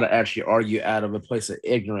try to actually argue out of a place of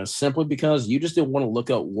ignorance simply because you just didn't want to look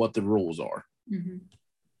up what the rules are. Mm-hmm.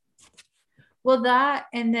 Well, that,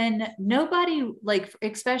 and then nobody, like,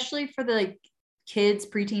 especially for the like kids,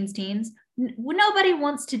 preteens, teens, nobody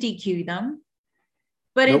wants to DQ them.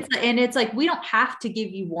 But nope. It's like, we don't have to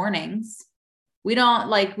give you warnings. We don't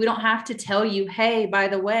have to tell you, hey, by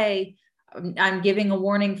the way, I'm giving a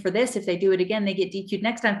warning for this. If they do it again, they get DQ'd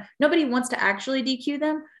next time. Nobody wants to actually DQ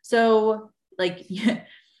them. So like,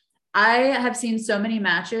 I have seen so many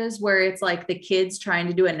matches where it's like the kid's trying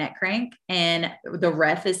to do a neck crank and the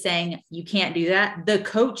ref is saying, you can't do that. The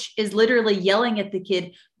coach is literally yelling at the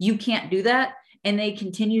kid, you can't do that. And they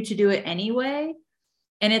continue to do it anyway.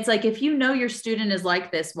 And it's like, if you know your student is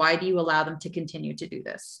like this, why do you allow them to continue to do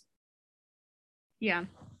this? Yeah.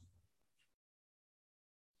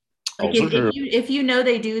 Like if you know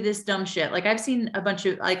they do this dumb shit, like I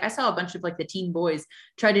saw a bunch of like the teen boys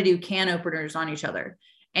try to do can openers on each other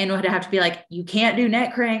and would have to be like, you can't do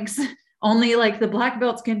neck cranks. Only like the black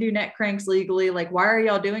belts can do neck cranks legally. Like, why are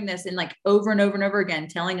y'all doing this? And like over and over and over again,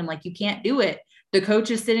 telling him like, you can't do it. The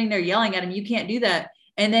coach is sitting there yelling at him, you can't do that.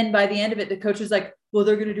 And then by the end of it, the coach is like, well,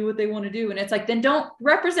 they're going to do what they want to do. And it's like, then don't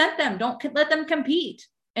represent them. Don't let them compete.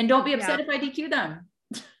 And don't be upset if I DQ them.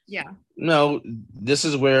 Yeah. No, this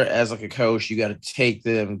is where, as like a coach, you got to take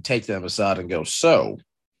them aside and go, so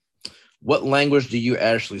what language do you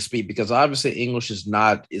actually speak? Because obviously English is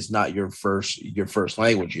not your first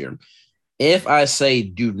language here. If I say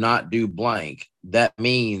do not do blank, that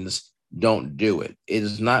means don't do it. It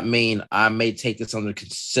does not mean I may take this under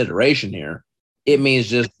consideration here. It means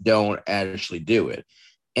just don't actually do it.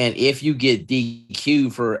 And if you get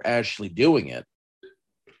DQ for actually doing it,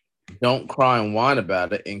 don't cry and whine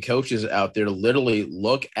about it. And coaches out there literally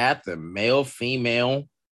look at them, male, female,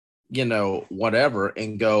 whatever,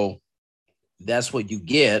 and go, that's what you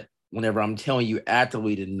get whenever I'm telling you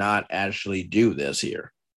actively to not actually do this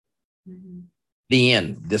here. Mm-hmm. The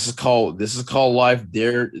end. This is called life.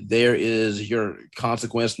 There is your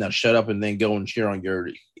consequence. Now shut up and then go and cheer on your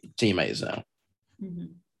teammates now. Mm-hmm.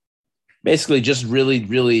 Basically, just really,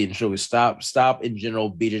 really and truly stop in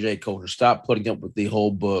general BJJ culture. Stop putting up with the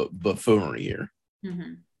whole buffoonery here.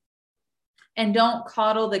 Mm-hmm. And don't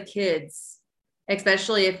coddle the kids,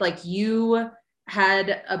 especially if like you had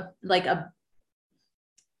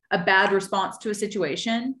a bad response to a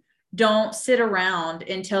situation. Don't sit around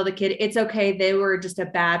and tell the kid it's okay, they were just a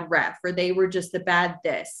bad ref or they were just a bad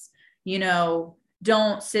this.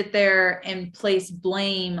 Don't sit there and place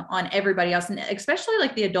blame on everybody else. And especially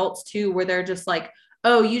like the adults too, where they're just like,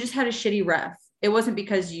 oh, you just had a shitty ref. It wasn't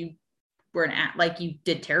because you were like you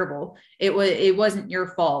did terrible. It wasn't your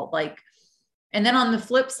fault. Like, and then on the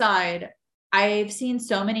flip side, I've seen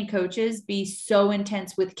so many coaches be so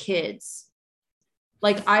intense with kids.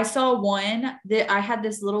 Like I saw one that I had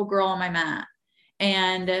this little girl on my mat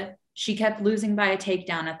and she kept losing by a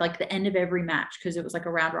takedown at like the end of every match because it was like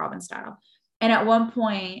a round robin style. And at one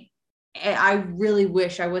point, I really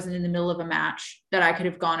wish I wasn't in the middle of a match that I could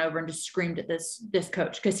have gone over and just screamed at this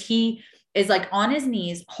coach because he is like on his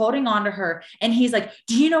knees holding on to her. And he's like,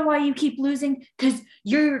 do you know why you keep losing? Because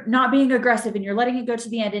you're not being aggressive and you're letting it go to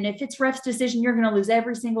the end. And if it's ref's decision, you're going to lose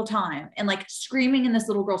every single time. And like screaming in this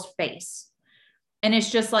little girl's face. And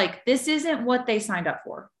it's just like, this isn't what they signed up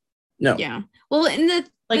for. No. Yeah. Well, and the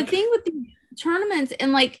thing with the tournaments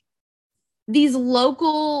and like these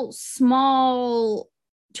local small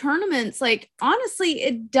tournaments, like honestly,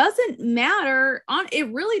 it doesn't matter.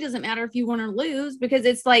 It really doesn't matter if you win or lose because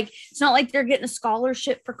it's like, it's not like they're getting a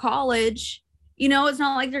scholarship for college. It's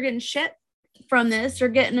not like they're getting shit from this or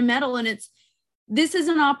getting a medal. And this is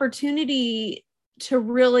an opportunity to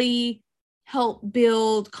really help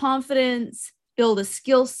build confidence, build a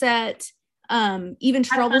skill set, even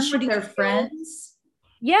troubleshooting their friends.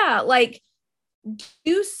 Yeah, like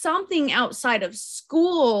do something outside of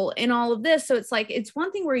school and all of this. So it's like, it's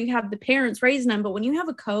one thing where you have the parents raising them, but when you have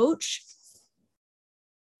a coach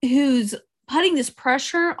who's putting this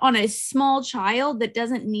pressure on a small child that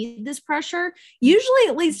doesn't need this pressure, usually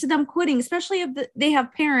it leads to them quitting, especially if they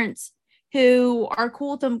have parents who are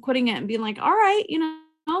cool with them quitting it and being like, all right,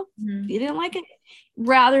 mm-hmm. You didn't like it,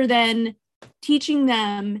 rather than teaching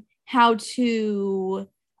them how to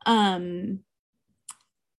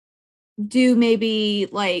do maybe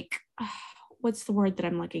like what's the word that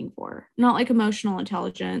I'm looking for? Not like emotional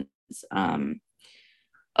intelligence. I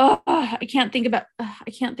can't think of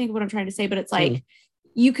what I'm trying to say, but it's like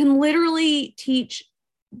you can literally teach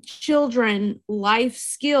children life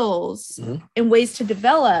skills and ways to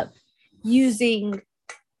develop using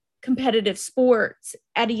competitive sports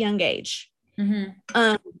at a young age.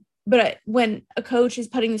 Mm-hmm. But when a coach is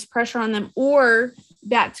putting this pressure on them, or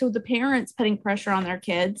back to the parents putting pressure on their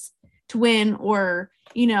kids to win, or,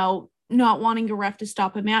 not wanting a ref to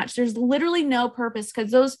stop a match, there's literally no purpose,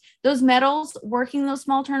 because those medals, working those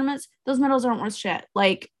small tournaments, those medals aren't worth shit.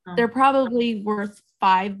 Like they're probably worth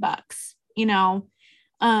 $5,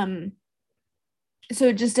 so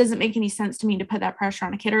it just doesn't make any sense to me to put that pressure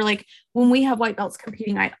on a kid. Or like when we have white belts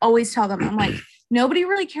competing, I always tell them, I'm like, nobody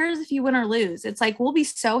really cares if you win or lose. It's like, we'll be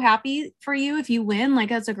so happy for you if you win. Like,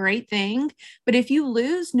 that's a great thing. But if you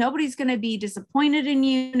lose, nobody's going to be disappointed in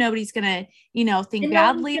you. Nobody's going to, think and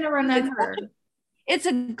badly. It's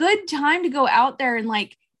a good time to go out there and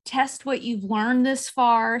like test what you've learned this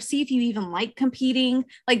far. See if you even like competing.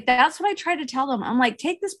 Like, that's what I try to tell them. I'm like,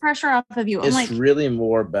 take this pressure off of you. It's really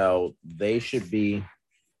more about, they should be,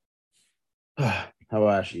 how do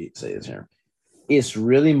I actually say this here? It's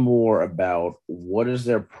really more about what is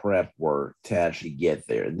their prep work to actually get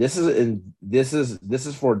there. This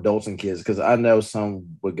is for adults and kids, because I know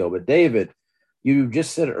some would go, but David, you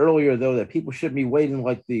just said earlier though that people shouldn't be waiting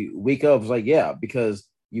like the week of. It's like, yeah, because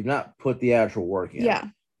you've not put the actual work in. Yeah.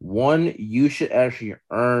 One, you should actually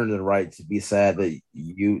earn the right to be sad that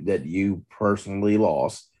you personally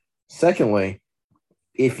lost. Secondly,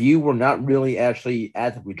 if you were not really actually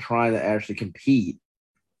actively trying to actually compete,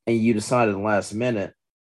 and you decided in the last minute,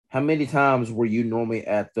 how many times were you normally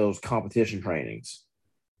at those competition trainings?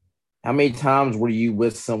 How many times were you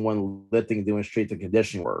with someone lifting, doing strength and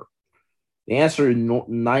conditioning work? The answer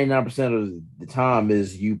 99% of the time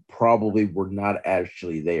is you probably were not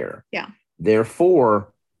actually there. Yeah.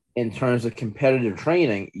 Therefore, in terms of competitive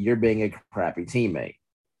training, you're being a crappy teammate.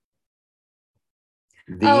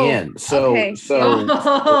 The end.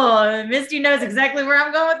 Misty knows exactly where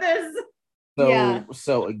I'm going with this.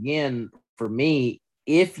 So again, for me,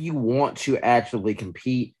 if you want to actively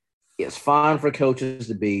compete, it's fine for coaches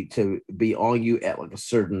to be on you at like a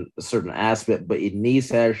certain aspect, but it needs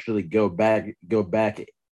to actually go back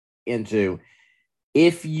into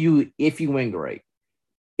if you win, great.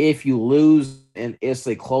 If you lose and it's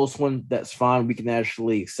a close one, that's fine. We can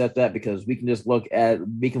actually accept that because we can look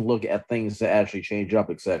at things to actually change up,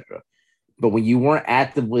 etc. But when you weren't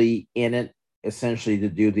actively in it, essentially to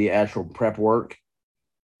do the actual prep work,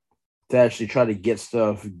 to actually try to get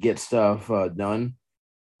stuff done.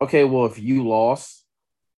 Okay, well, if you lost,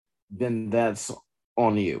 then that's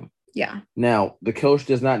on you. Yeah. Now, the coach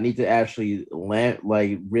does not need to actually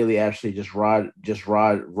really actually just ride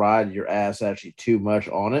your ass actually too much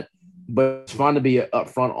on it, but it's fine to be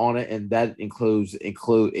upfront on it, and that includes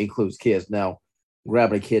kids. Now,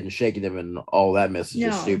 grabbing a kid and shaking them and all that mess is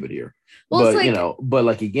just stupid here. Well, but it's like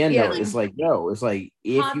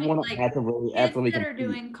if you want to actively that are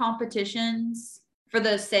doing competitions for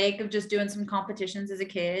the sake of just doing some competitions as a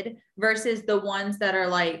kid versus the ones that are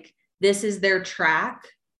like, this is their track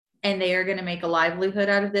and they are going to make a livelihood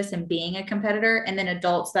out of this and being a competitor. And then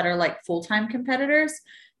adults that are like full-time competitors,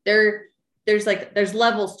 there's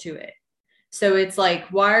levels to it. So it's like,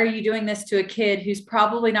 why are you doing this to a kid who's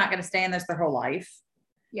probably not going to stay in this their whole life?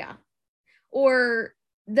 Yeah. Or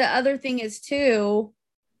the other thing is too,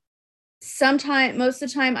 most of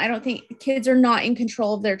the time, I don't think kids are not in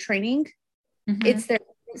control of their training. Mm-hmm. It's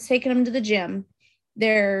taking them to the gym.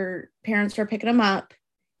 Their parents are picking them up.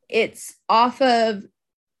 It's off of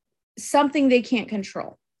something they can't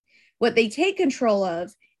control. What they take control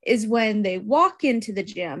of is when they walk into the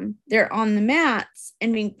gym, they're on the mats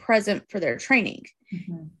and being present for their training.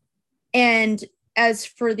 Mm-hmm. And as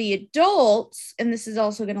for the adults, and this is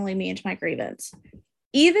also going to lead me into my grievance,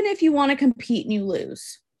 even if you want to compete and you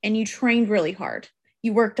lose and you trained really hard,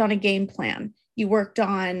 you worked on a game plan, you worked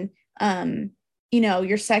on,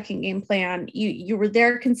 your second game plan, you were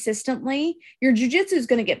there consistently, your jiu-jitsu is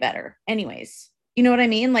going to get better anyways. You know what I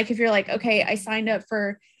mean? Like if you're like, okay, I signed up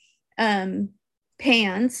for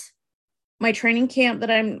PANS, my training camp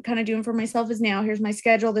that I'm kind of doing for myself is now, here's my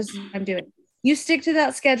schedule, this is what I'm doing. You stick to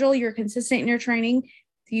that schedule, you're consistent in your training.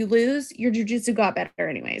 If you lose, your jiu-jitsu got better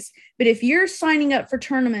anyways. But if you're signing up for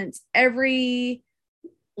tournaments every,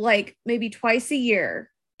 like maybe twice a year,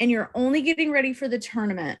 and you're only getting ready for the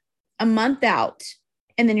tournament a month out,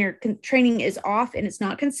 and then your training is off and it's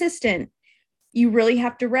not consistent, you really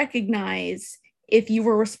have to recognize if you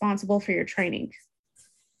were responsible for your training,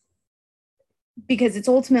 because it's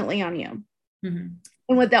ultimately on you. Mm-hmm.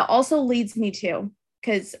 And what that also leads me to,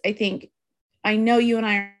 because I know you and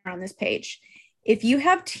I are on this page. If you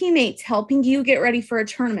have teammates helping you get ready for a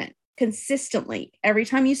tournament consistently, every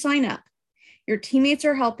time you sign up, your teammates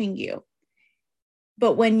are helping you.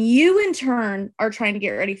 But when you in turn are trying to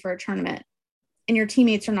get ready for a tournament and your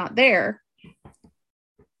teammates are not there,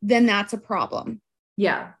 then that's a problem.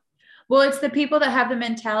 Yeah. Well, it's the people that have the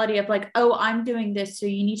mentality of like, oh, I'm doing this, so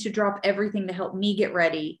you need to drop everything to help me get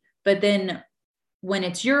ready. But then when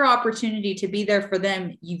it's your opportunity to be there for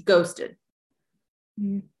them, you've ghosted.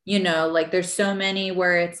 Mm-hmm. Like there's so many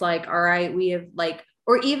where it's like, all right, we have like,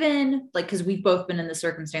 or even like, because we've both been in the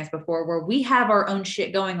circumstance before where we have our own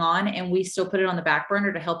shit going on and we still put it on the back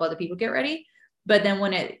burner to help other people get ready. But then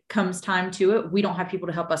when it comes time to it, we don't have people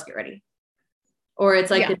to help us get ready. Or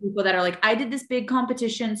it's like the people that are like, I did this big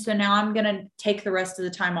competition, so now I'm going to take the rest of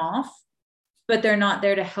the time off, but they're not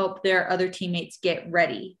there to help their other teammates get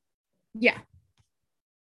ready. Yeah.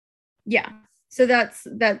 Yeah. So that's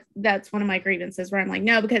one of my grievances where I'm like,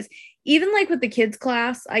 no, because even like with the kids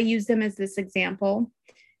class, I use them as this example.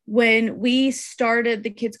 When we started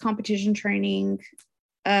the kids competition training,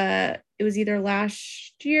 it was either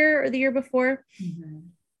last year or the year before. Mm-hmm.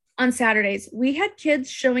 On Saturdays, we had kids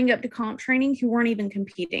showing up to comp training who weren't even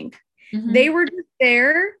competing. Mm-hmm. They were just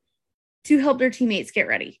there to help their teammates get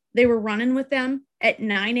ready. They were running with them at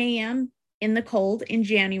 9 a.m. in the cold in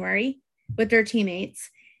January with their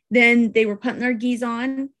teammates. Then they were putting their gis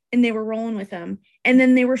on and they were rolling with them. And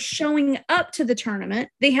then they were showing up to the tournament.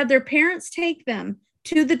 They had their parents take them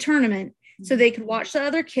to the tournament so they could watch the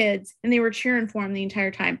other kids, and they were cheering for them the entire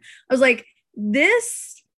time. I was like,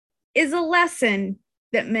 this is a lesson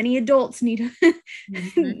that many adults need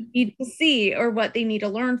to see, or what they need to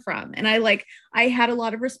learn from. And I had a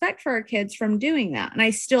lot of respect for our kids from doing that. And I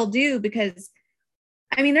still do, because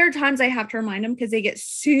I mean, there are times I have to remind them because they get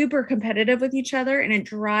super competitive with each other and it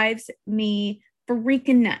drives me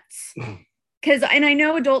freaking nuts. And I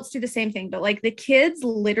know adults do the same thing, but like the kids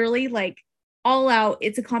literally like all out,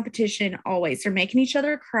 it's a competition always. They're making each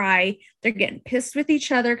other cry. They're getting pissed with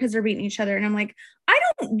each other because they're beating each other. And I'm like, I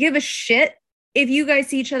don't give a shit if you guys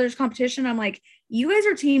see each other's competition. I'm like, you guys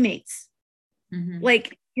are teammates. Mm-hmm.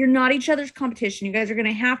 Like, you're not each other's competition. You guys are going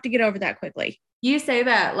to have to get over that quickly. You say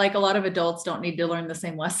that like a lot of adults don't need to learn the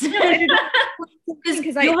same lesson.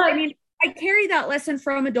 Because I mean, I carry that lesson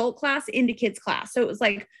from adult class into kids class. So it was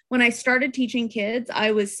like when I started teaching kids,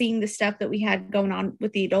 I was seeing the stuff that we had going on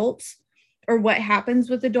with the adults or what happens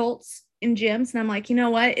with adults in gyms. And I'm like, you know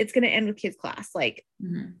what? It's going to end with kids class. Like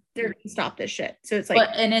they're going to stop this shit. So it's like,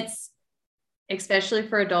 and it's especially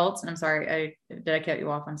for adults. And I'm sorry, did I cut you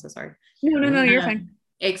off? I'm so sorry. No, you're fine.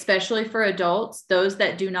 Especially for adults, those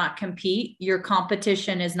that do not compete, your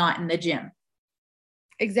competition is not in the gym.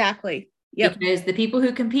 Exactly. Yep. Because the people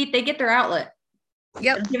who compete, they get their outlet.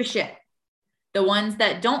 Yep. Don't give a shit. The ones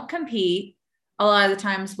that don't compete, a lot of the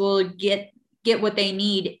times will get what they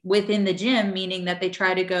need within the gym, meaning that they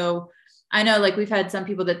try to go. I know, like we've had some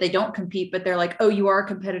people that they don't compete, but they're like, oh, you are a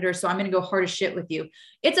competitor, so I'm going to go hard as shit with you.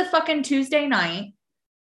 It's a fucking Tuesday night.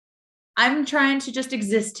 I'm trying to just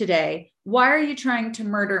exist today. Why are you trying to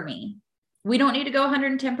murder me? We don't need to go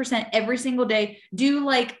 110% every single day. Do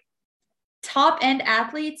like top end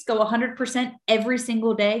athletes go 100% every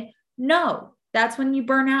single day? No, that's when you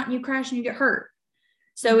burn out and you crash and you get hurt.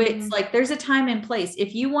 So it's like, there's a time and place.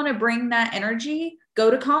 If you want to bring that energy,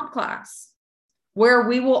 go to comp class where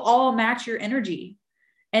we will all match your energy.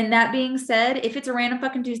 And that being said, if it's a random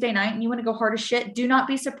fucking Tuesday night and you want to go hard as shit, do not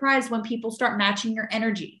be surprised when people start matching your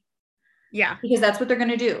energy. Yeah. Because that's what they're going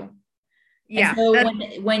to do. Yeah. And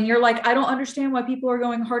so when you're like, I don't understand why people are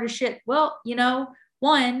going hard as shit. Well, you know,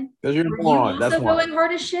 one, because you're you also going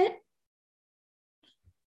hard as shit.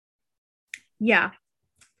 Yeah.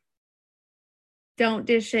 Don't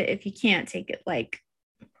dish it if you can't take it. Like,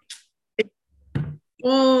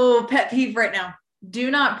 oh, pet peeve right now.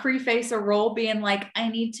 Do not preface a role being like, I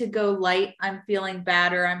need to go light. I'm feeling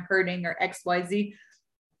bad or I'm hurting or XYZ.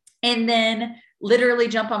 And then literally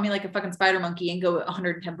jump on me like a fucking spider monkey and go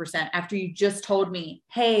 110% after you just told me,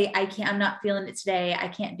 hey, I'm not feeling it today. I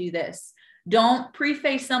can't do this. Don't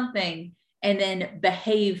preface something and then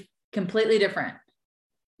behave completely different.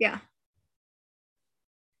 Yeah.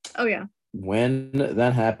 Oh, yeah. When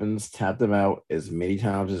that happens, tap them out as many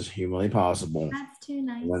times as humanly possible. That's too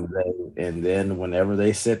nice. And then whenever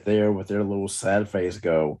they sit there with their little sad face,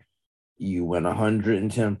 go, you went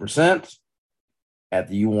 110%.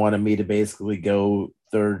 After you wanted me to basically go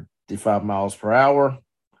 35 miles per hour,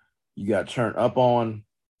 you got turned up on,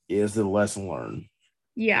 is the lesson learned.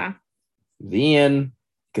 Yeah. Then,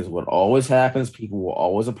 because what always happens, people will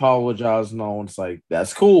always apologize and all. It's like,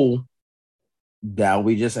 that's cool. Now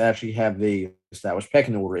we just actually have the established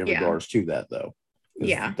pecking order in regards to that, though.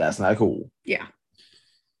 Yeah. That's not cool. Yeah.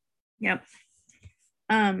 Yep.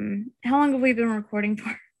 How long have we been recording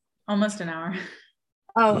for? Almost an hour.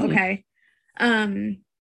 Oh, okay. I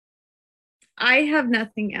have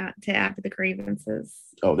nothing to add to the grievances.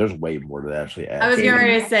 Oh, there's way more to actually add. I was getting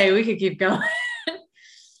ready to say we could keep going.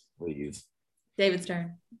 Please. David's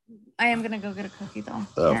turn. I am gonna go get a cookie though.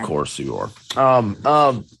 Of course you are.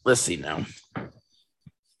 Let's see now.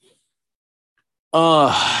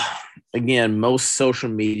 Again, most social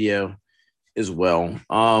media as well.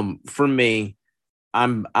 For me,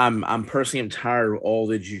 I'm personally tired of all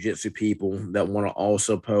the jiu-jitsu people that want to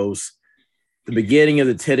also post the beginning of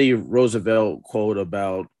the Teddy Roosevelt quote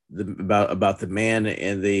about the man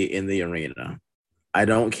in the arena. I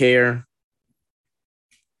don't care.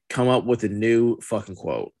 Come up with a new fucking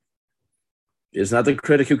quote. It's not the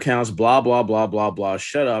critic who counts, blah, blah, blah, blah, blah.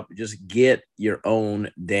 Shut up. Just get your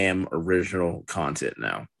own damn original content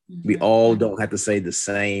now. Mm-hmm. We all don't have to say the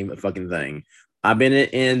same fucking thing. I've been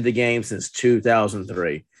in the game since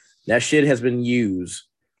 2003. That shit has been used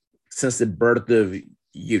since the birth of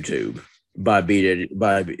YouTube by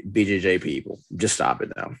BJJ people. Just stop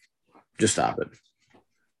it now. Just stop it.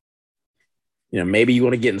 You know, maybe you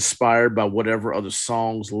want to get inspired by whatever other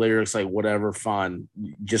songs, lyrics, like whatever, fine.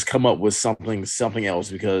 Just come up with something else,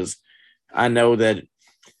 because I know that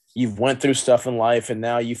you've went through stuff in life and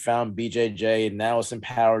now you found BJJ and now it's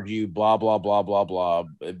empowered you, blah, blah, blah, blah, blah.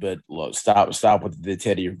 But look, stop with the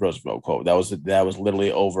Teddy Roosevelt quote. That was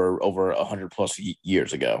literally over 100 plus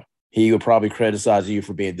years ago. He would probably criticize you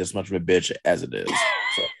for being this much of a bitch as it is.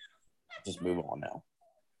 So just move on now.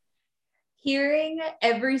 Hearing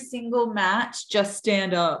every single match, just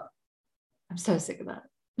stand up. I'm so sick of that.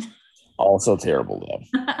 Also terrible though.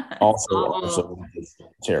 Also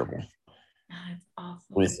terrible. It's awful.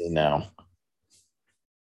 With it now.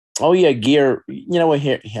 Oh yeah, gear. You know what?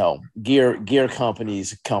 Gear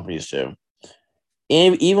companies too.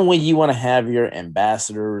 And even when you want to have your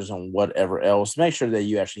ambassadors and whatever else, make sure that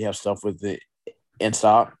you actually have stuff with it in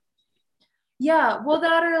stock. Yeah, well,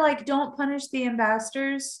 that or like don't punish the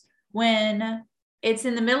ambassadors when it's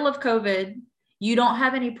in the middle of COVID, you don't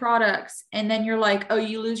have any products, and then you're like, oh,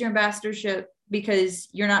 you lose your ambassadorship because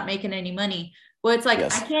you're not making any money. Well, it's like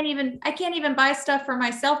yes. I can't even buy stuff for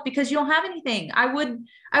myself because you don't have anything. I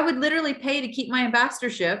would literally pay to keep my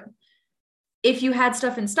ambassadorship if you had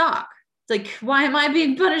stuff in stock. It's like, why am I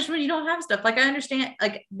being punished when you don't have stuff? Like, I understand,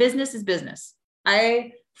 like, business is business.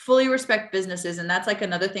 I fully respect businesses. And that's like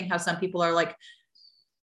another thing, how some people are like,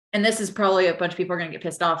 and this is probably a bunch of people are going to get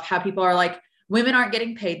pissed off, how people are like, women aren't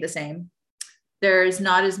getting paid the same. There's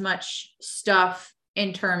not as much stuff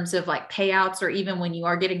in terms of like payouts, or even when you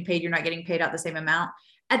are getting paid, you're not getting paid out the same amount.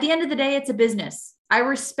 At the end of the day, it's a business. I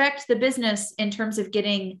respect the business in terms of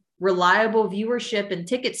getting reliable viewership and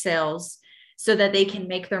ticket sales so that they can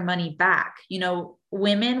make their money back. You know,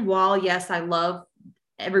 women, while yes, I love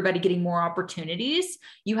everybody getting more opportunities,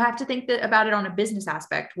 you have to think about it on a business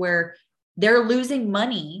aspect where they're losing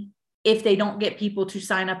money if they don't get people to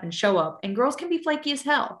sign up and show up. And girls can be flaky as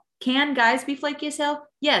hell. Can guys be flaky as hell?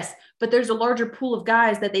 Yes, but there's a larger pool of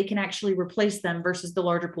guys that they can actually replace them versus the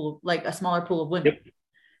larger pool, like a smaller pool of women. Yep.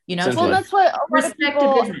 You know, well, that's what a lot of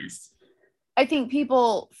people, business. I think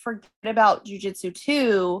people forget about jujitsu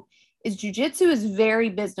too. Is jujitsu is very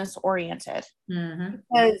business oriented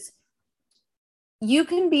because you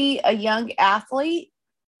can be a young athlete,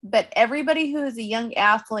 but everybody who is a young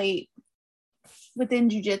athlete within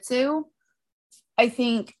jujitsu, I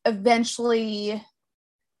think eventually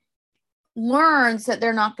learns that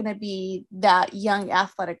they're not going to be that young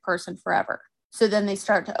athletic person forever. So then they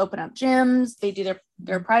start to open up gyms, they do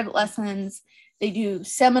their private lessons, they do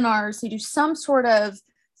seminars, they do some sort of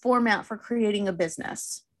format for creating a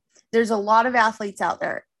business. There's a lot of athletes out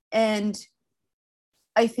there. And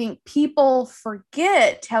I think people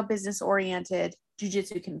forget how business oriented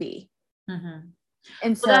jiu-jitsu can be. Mm-hmm.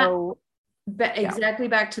 And so exactly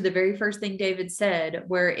back to the very first thing David said,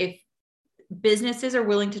 where if businesses are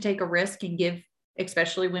willing to take a risk and give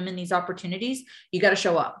especially women these opportunities, you got to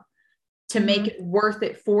show up to make it worth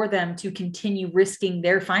it for them to continue risking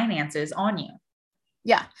their finances on you.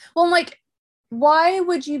 Yeah. Well, like, why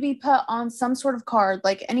would you be put on some sort of card,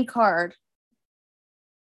 like any card,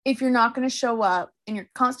 if you're not going to show up and you're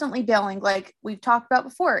constantly bailing? Like we've talked about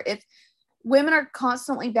before, if women are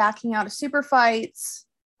constantly backing out of super fights,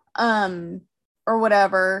 or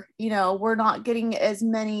whatever, you know, we're not getting as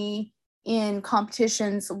many in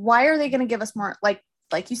competitions. Why are they going to give us more? Like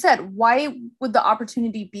you said, why would the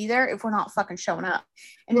opportunity be there if we're not fucking showing up?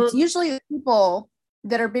 And it's usually the people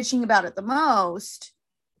that are bitching about it the most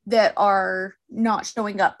that are not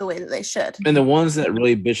showing up the way that they should. And the ones that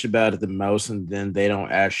really bitch about it the most and then they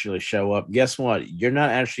don't actually show up, guess what? You're not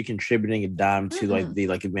actually contributing a dime to the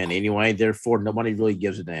event anyway. Therefore, nobody really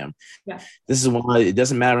gives a damn. Yeah. This is why it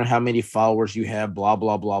doesn't matter how many followers you have, blah,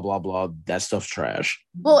 blah, blah, blah, blah. That stuff's trash.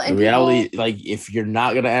 Well, and the reality, like if you're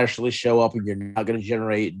not gonna actually show up and you're not gonna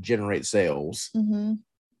generate sales,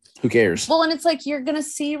 who cares? Well, and it's like you're gonna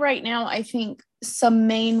see right now, I think, some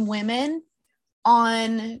main women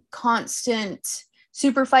on constant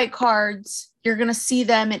super fight cards. You're going to see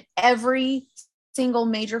them in every single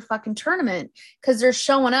major fucking tournament because they're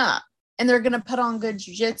showing up and they're going to put on good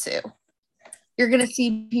jiu-jitsu. You're going to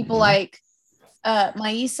see people like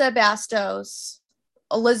Maisa Bastos,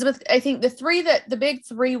 Elizabeth. I think the big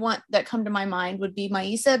three that come to my mind would be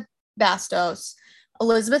Maisa Bastos,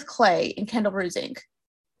 Elizabeth Clay, and Kendall Brusing.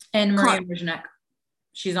 And Maria Mrznek.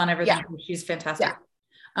 She's on everything. Yeah. She's fantastic.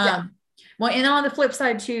 Yeah. Well, and on the flip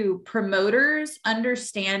side too, promoters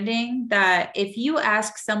understanding that if you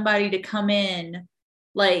ask somebody to come in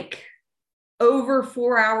like over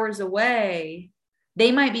 4 hours away,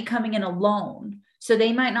 they might be coming in alone. So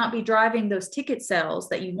they might not be driving those ticket sales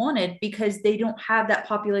that you wanted because they don't have that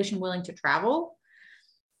population willing to travel.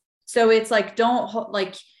 So it's like,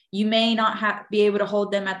 you may not be able to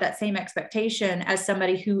hold them at that same expectation as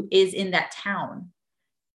somebody who is in that town.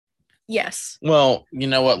 Yes. Well, you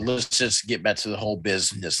know what? Let's just get back to the whole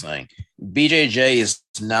business thing. BJJ is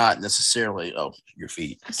not necessarily your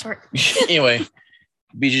feet. Sorry. Anyway,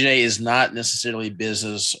 BJJ is not necessarily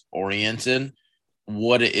business oriented.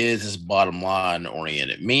 What it is bottom line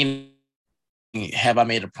oriented. Meaning, have I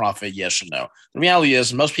made a profit? Yes or no. The reality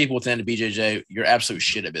is, most people within the BJJ, you're absolute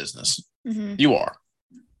shit at business. Mm-hmm. You are.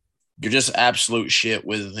 You're just absolute shit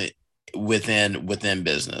within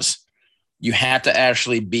business. You have to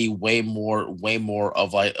actually be way more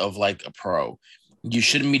of like a pro. You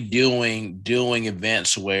shouldn't be doing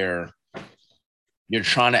events where you're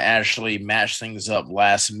trying to actually match things up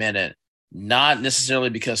last minute, not necessarily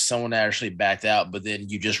because someone actually backed out, but then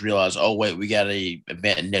you just realize, oh wait, we got a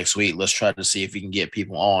event next week. Let's try to see if we can get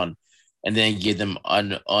people on, and then give them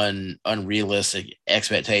unrealistic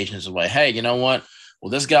expectations of like, hey, you know what? Well,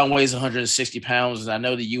 this guy weighs 160 pounds, and I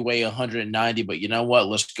know that you weigh 190, but you know what?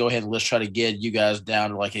 Let's go ahead and let's try to get you guys down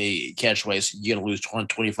to like a catch weight. So you're going to lose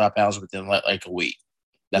 25 pounds within like a week.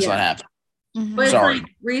 That's not happening. Mm-hmm. But it's like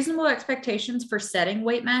reasonable expectations for setting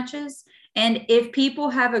weight matches. And if people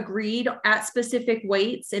have agreed at specific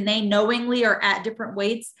weights and they knowingly are at different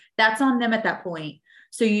weights, that's on them at that point.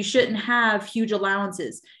 So you shouldn't have huge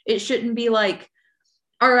allowances. It shouldn't be like,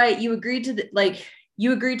 all right, you agreed to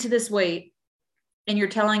this weight, and you're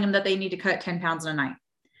telling them that they need to cut 10 pounds in a night.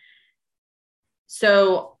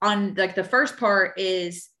 So on like the first part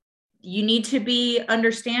is you need to be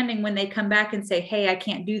understanding when they come back and say, hey, I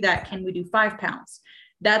can't do that. Can we do 5 pounds?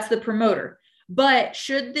 That's the promoter. But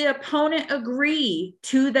should the opponent agree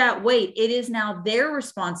to that weight, it is now their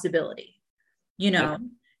responsibility.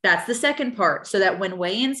 That's the second part. So that when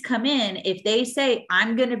weigh-ins come in, if they say,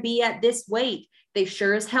 I'm going to be at this weight, they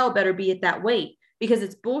sure as hell better be at that weight, because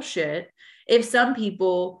it's bullshit. If some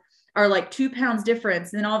people are like 2 pounds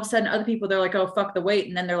difference, and then all of a sudden other people, they're like, oh, fuck the weight.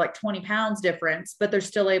 And then they're like 20 pounds difference, but they're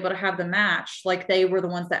still able to have the match. Like they were the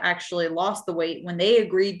ones that actually lost the weight when they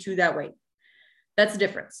agreed to that weight. That's the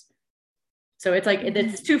difference. So it's like,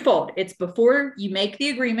 it's twofold. It's before you make the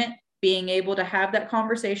agreement, being able to have that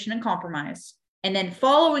conversation and compromise. And then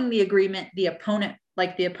following the agreement, the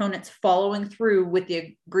opponent's following through with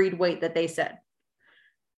the agreed weight that they said.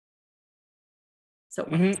 So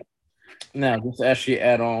now just actually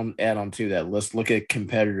add on to that. Let's look at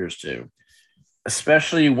competitors too,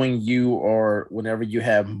 especially whenever you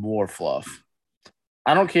have more fluff.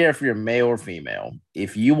 I don't care if you're male or female.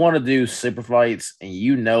 If you want to do super fights and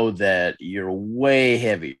you know that you're way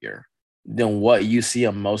heavier than what you see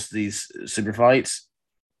on most of these super fights,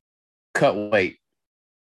 cut weight.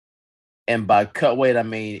 And by cut weight, I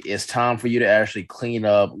mean it's time for you to actually clean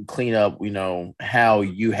up, how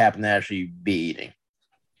you happen to actually be eating.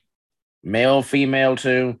 Male, female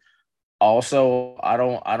too. Also, I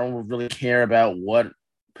don't really care about what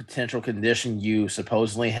potential condition you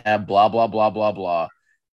supposedly have, blah, blah, blah, blah, blah.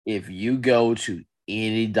 If you go to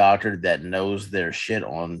any doctor that knows their shit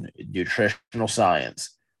on nutritional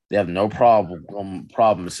science, they have no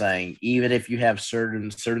problem saying, even if you have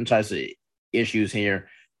certain types of issues here,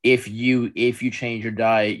 if you change your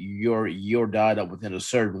diet, your diet up within a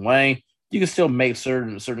certain way, you can still make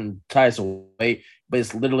certain types of weight, but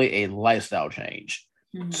it's literally a lifestyle change.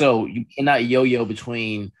 Mm-hmm. So you cannot yo-yo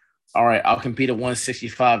between, all right, I'll compete at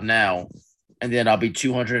 165 now, and then I'll be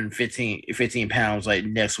 215 pounds like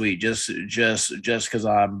next week, just because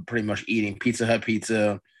I'm pretty much eating Pizza Hut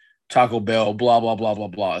pizza, Taco Bell, blah, blah, blah, blah,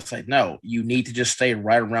 blah. It's like, no, you need to just stay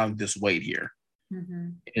right around this weight here. Mm-hmm.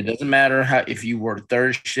 It doesn't matter if you work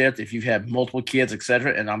third shift, if you've had multiple kids,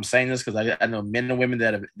 etc. And I'm saying this because I know men and women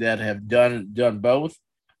that have done both,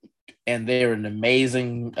 and they're in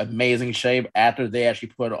amazing shape. After they actually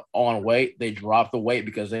put on weight, they drop the weight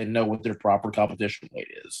because they know what their proper competition weight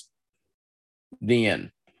is. The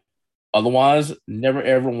end. Otherwise, never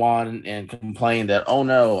ever whine and complain that, oh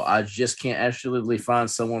no, I just can't actually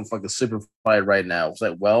find someone for like a super fight right now. It's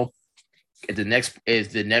like, well, if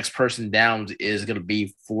the next person down is going to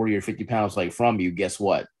be 40 or 50 pounds like from you, guess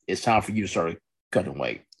what? It's time for you to start cutting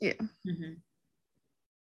weight. Yeah. Mm-hmm.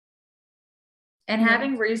 And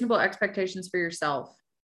having reasonable expectations for yourself.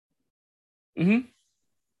 Mm-hmm.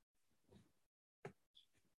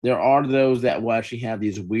 There are those that will actually have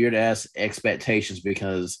these weird ass expectations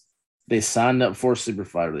because they signed up for a super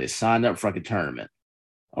fighter. They signed up for like a tournament.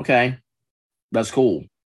 Okay, that's cool.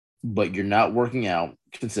 But you're not working out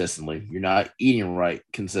consistently. You're not eating right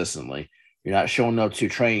consistently. You're not showing up to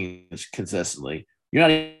trainings consistently. You're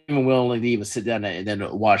not even willing to even sit down and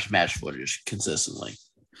then watch match footage consistently.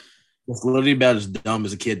 It's literally about as dumb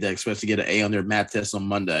as a kid that expects to get an A on their math test on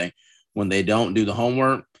Monday when they don't do the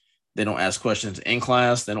homework. They don't ask questions in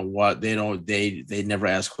class. They never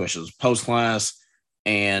ask questions post class,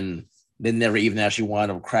 and they never even actually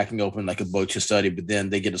wind up cracking open like a book to study. But then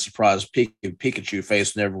they get a surprise Pikachu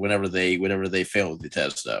face whenever they fail the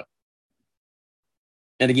test. Though,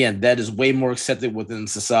 and again, that is way more accepted within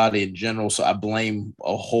society in general. So I blame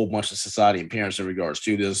a whole bunch of society and parents in regards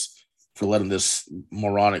to this for letting this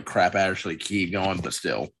moronic crap actually keep going. But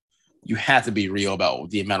still, you have to be real about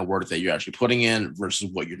the amount of work that you're actually putting in versus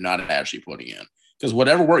what you're not actually putting in. Because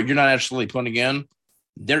whatever work you're not actually putting in,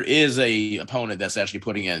 there is a opponent that's actually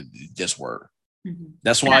putting in this work. Mm-hmm.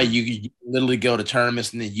 That's why you literally go to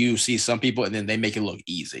tournaments and then you see some people and then they make it look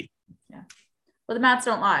easy. Yeah. Well, the mats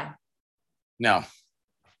don't lie. No.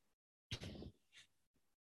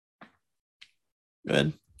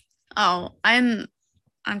 Good. Oh, I'm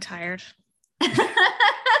tired.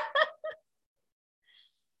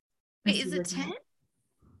 Wait, is it 10?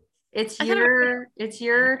 It's your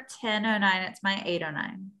 10:09. It's my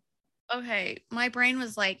 8:09. Okay, my brain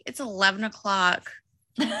was like, it's 11 o'clock.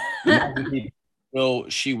 Well,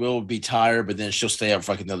 she will be tired, but then she'll stay up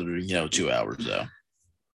for like another, 2 hours though.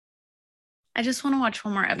 I just want to watch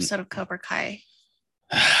one more episode of Cobra Kai.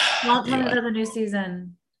 Well, tell me about the new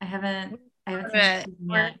season. I haven't seen it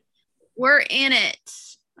yet. We're in it.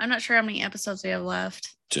 I'm not sure how many episodes we have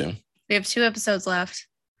left. 2. We have 2 episodes left.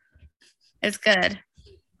 It's good.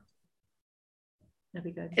 That'd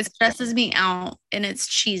be good. It stresses me out and it's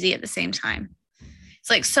cheesy at the same time. It's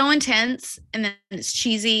like so intense and then it's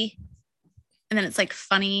cheesy and then it's like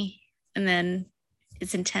funny and then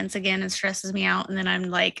it's intense again and stresses me out and then I'm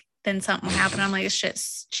like, then something will happen. I'm like, this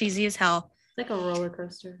shit's cheesy as hell. It's like a roller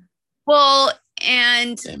coaster. Well,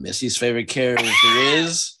 and Missy's favorite character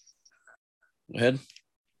is. Go ahead.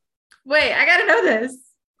 Wait, I gotta know this.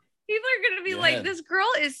 People are gonna be like, this girl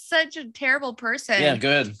is such a terrible person. Yeah, go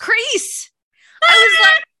ahead. Kreese.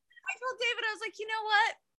 I told David, I was like, you know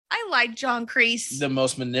what? I like John Kreese. The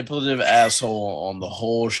most manipulative asshole on the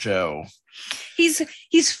whole show. He's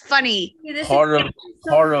funny. Part of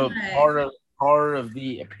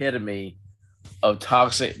the epitome of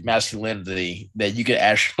toxic masculinity that you could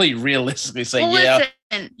actually realistically say,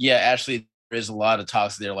 actually there is a lot of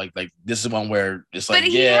toxic there. Like this is one where it's like,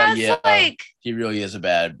 he really is a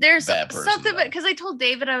bad person. Something, because I told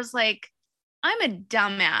David, I was like, I'm a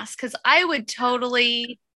dumbass because I would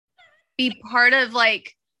totally be part of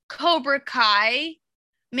like Cobra Kai.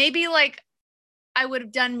 Maybe like I would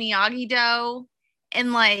have done Miyagi-Do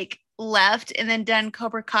and like left and then done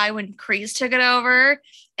Cobra Kai when Kreese took it over.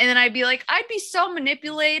 And then I'd be like, I'd be so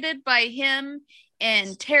manipulated by him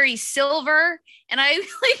and Terry Silver. And I told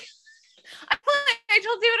David,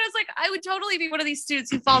 I was like, I would totally be one of these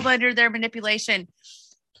students who falls under their manipulation.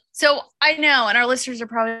 So I know, and our listeners are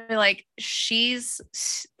probably she's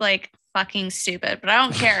like fucking stupid, but I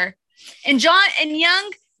don't care. And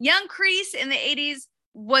young Kreese in the 80s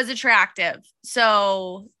was attractive.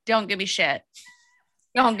 So don't give me shit.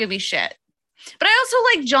 Don't give me shit. But I also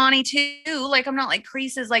like Johnny too. Like, I'm not like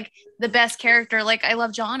Kreese is like the best character. Like, I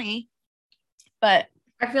love Johnny. But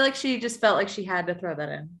I feel like she just felt like she had to throw that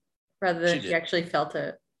in rather than she actually felt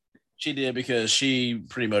it. She did because she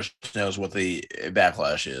pretty much knows what the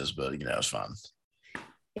backlash is, but it's fine.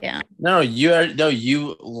 Yeah. No, you. I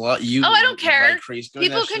don't care. Like Kreese.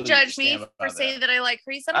 People can judge me for saying that I like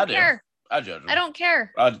Kreese. I don't care. I judge them. I don't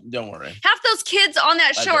care. Don't worry. Half those kids on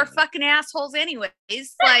that show are fucking assholes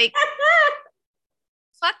anyways. Like,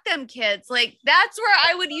 fuck them kids. Like, that's where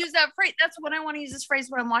I would use that phrase. That's when I want to use this phrase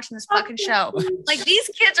when I'm watching this fucking show. Like, these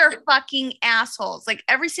kids are fucking assholes. Like,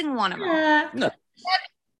 every single one of them. No.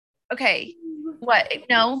 Okay. What?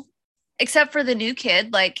 No. Except for the new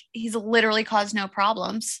kid. Like, he's literally caused no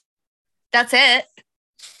problems. That's it.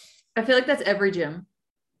 I feel like that's every gym.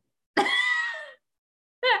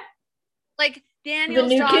 Like, Daniel's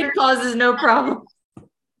the new daughter kid causes no problem.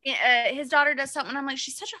 His daughter does something. I'm like,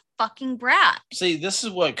 she's such a fucking brat. See, this is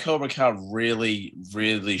what Cobra Kai really,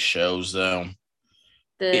 really shows, though.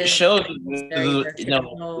 It shows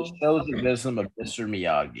the wisdom of Mr.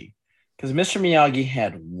 Miyagi. Because Mr. Miyagi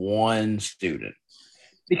had one student.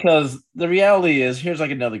 Because the reality is, here's like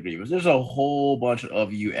another grievance. There's a whole bunch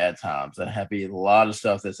of you at times that have a lot of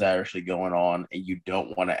stuff that's actually going on, and you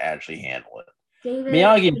don't want to actually handle it. David,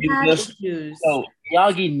 Miyagi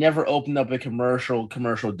never opened up a commercial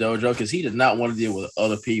dojo because he did not want to deal with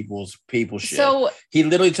other people's shit. So he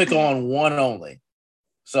literally took on one only.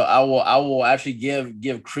 So I will actually give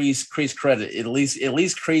Kreese credit. At least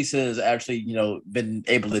Kreese has actually been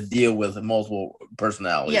able to deal with multiple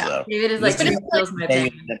personalities. Yeah, so. David is like,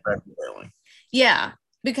 yeah,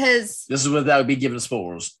 because this is without be given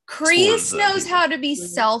spoilers. Kreese knows how to be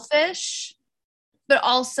selfish, but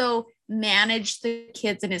also manage the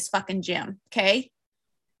kids in his fucking gym. Okay.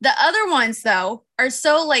 The other ones though are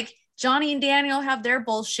so like Johnny and Daniel have their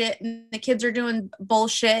bullshit and the kids are doing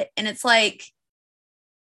bullshit. And it's like,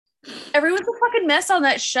 everyone's a fucking mess on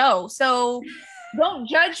that show. So don't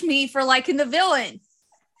judge me for liking the villain.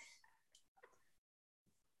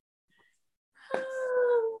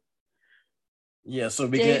 Yeah, so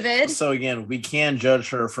we can judge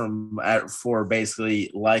her for basically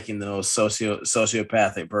liking the most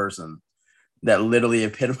sociopathic person, that literally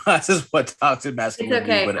epitomizes what toxic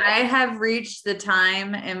masculinity. It's okay. I have reached the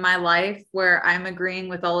time in my life where I'm agreeing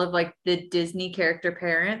with all of like the Disney character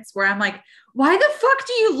parents, where I'm like, why the fuck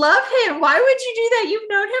do you love him? Why would you do that? You've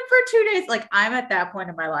known him for 2 days. Like, I'm at that point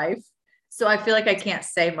in my life. So I feel like I can't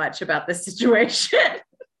say much about this situation.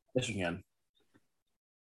 Yes, you can.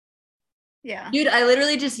 Yeah. Dude, I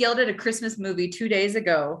literally just yelled at a Christmas movie 2 days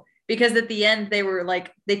ago because at the end they were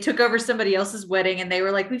like, they took over somebody else's wedding and they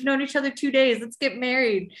were like, we've known each other 2 days. Let's get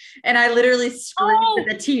married. And I literally screamed at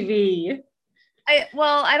the TV.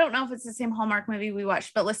 I don't know if it's the same Hallmark movie we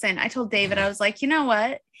watched, but listen, I told David, I was like, you know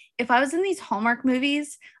what? If I was in these Hallmark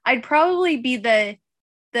movies, I'd probably be the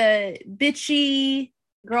bitchy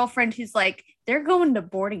girlfriend who's like, they're going to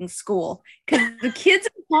boarding school, because the kids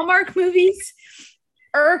in Hallmark movies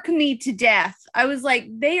irk me to death. I was like,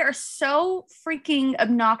 they are so freaking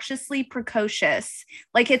obnoxiously precocious.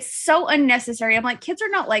 Like, it's so unnecessary. I'm like, kids are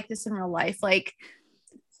not like this in real life. Like,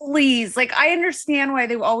 please. Like, I understand why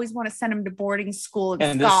they always want to send them to boarding school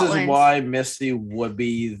in Scotland. This is why Misty would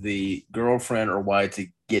be the girlfriend or wife to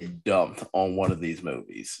get dumped on one of these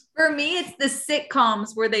movies. For me, it's the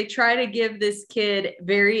sitcoms where they try to give this kid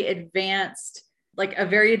very advanced, like a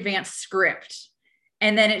very advanced script.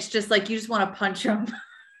 And then it's just like, you just want to punch him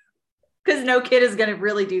because no kid is going to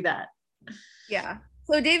really do that. Yeah.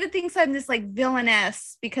 So David thinks I'm this like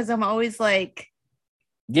villainess because I'm always like,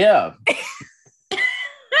 yeah.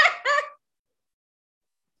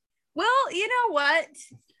 Well, you know what?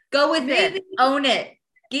 Go with it. Own it.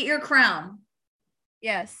 Get your crown.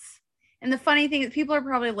 Yes. And the funny thing is, people are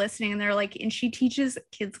probably listening and they're like, and she teaches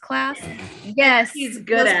kids class? Yes. She's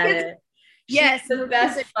good at it. Yes. She's the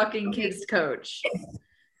best fucking kids coach.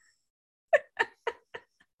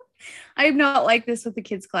 I'm not like this with the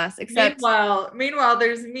kids class, except. Meanwhile,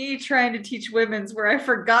 there's me trying to teach women's where I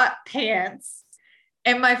forgot pants.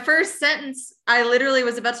 And my first sentence, I literally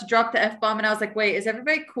was about to drop the F-bomb and I was like, wait, is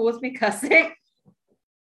everybody cool with me cussing?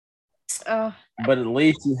 Oh. But at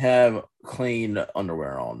least you have clean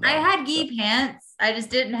underwear on. I had gi pants. I just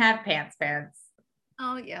didn't have pants.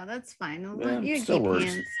 Oh, yeah, that's fine. You still works,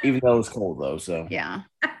 pants. Even though it's cold, though, so. Yeah.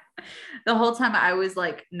 The whole time I was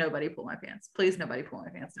like, nobody pull my pants. Please, nobody pull my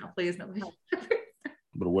pants now. Please, nobody.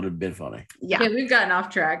 But it would have been funny. Yeah. Okay, we've gotten off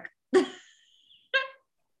track.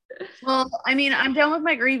 Well, I mean, I'm done with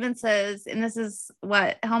my grievances, and this is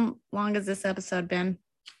how long has this episode been?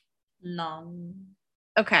 Long.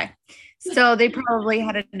 Okay. So they probably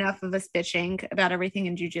had enough of us bitching about everything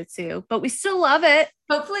in jiu-jitsu, but we still love it.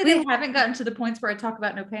 Hopefully they haven't gotten to the points where I talk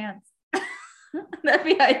about no pants. That'd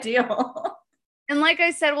be ideal. And like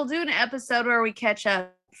I said, we'll do an episode where we catch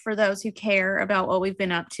up for those who care about what we've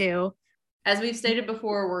been up to. As we've stated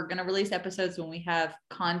before, we're going to release episodes when we have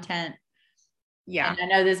content. Yeah.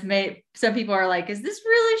 And I know some people are like, is this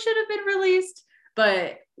really should have been released?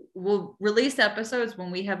 But we'll release episodes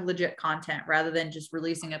when we have legit content rather than just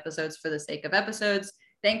releasing episodes for the sake of episodes.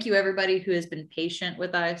 Thank you, everybody who has been patient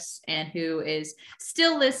with us and who is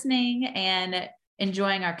still listening and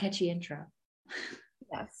enjoying our catchy intro.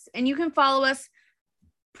 Yes. And you can follow us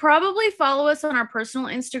on our personal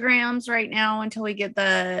Instagrams right now until we get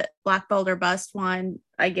the Black Belt or Bust one.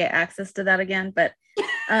 I get access to that again, but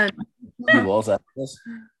who was that?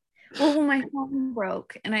 Well, my phone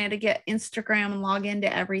broke and I had to get Instagram and log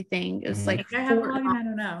into everything. It was like, I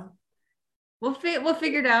don't know. We'll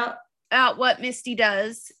figure it out. What Misty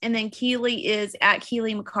does, and then Keely is at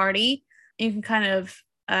Keely McCarty. You can kind of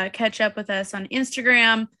catch up with us on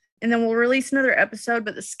Instagram, and then we'll release another episode.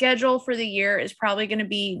 But the schedule for the year is probably going to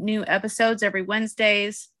be new episodes every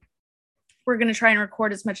Wednesdays. We're going to try and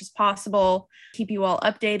record as much as possible, keep you all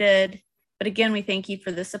updated. But again, we thank you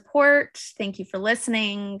for the support. Thank you for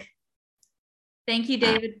listening. Thank you,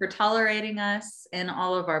 David, for tolerating us and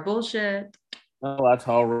all of our bullshit. Well, I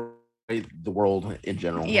tolerate the world in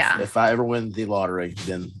general. Yeah. If I ever win the lottery,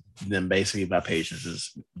 then basically my patience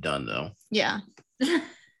is done, though. Yeah.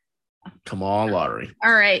 Come on, lottery.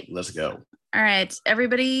 All right. Let's go. All right.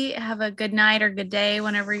 Everybody have a good night or good day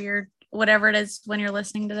whatever it is when you're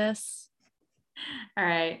listening to this. All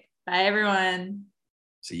right. Bye, everyone.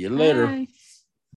 See you later. Bye.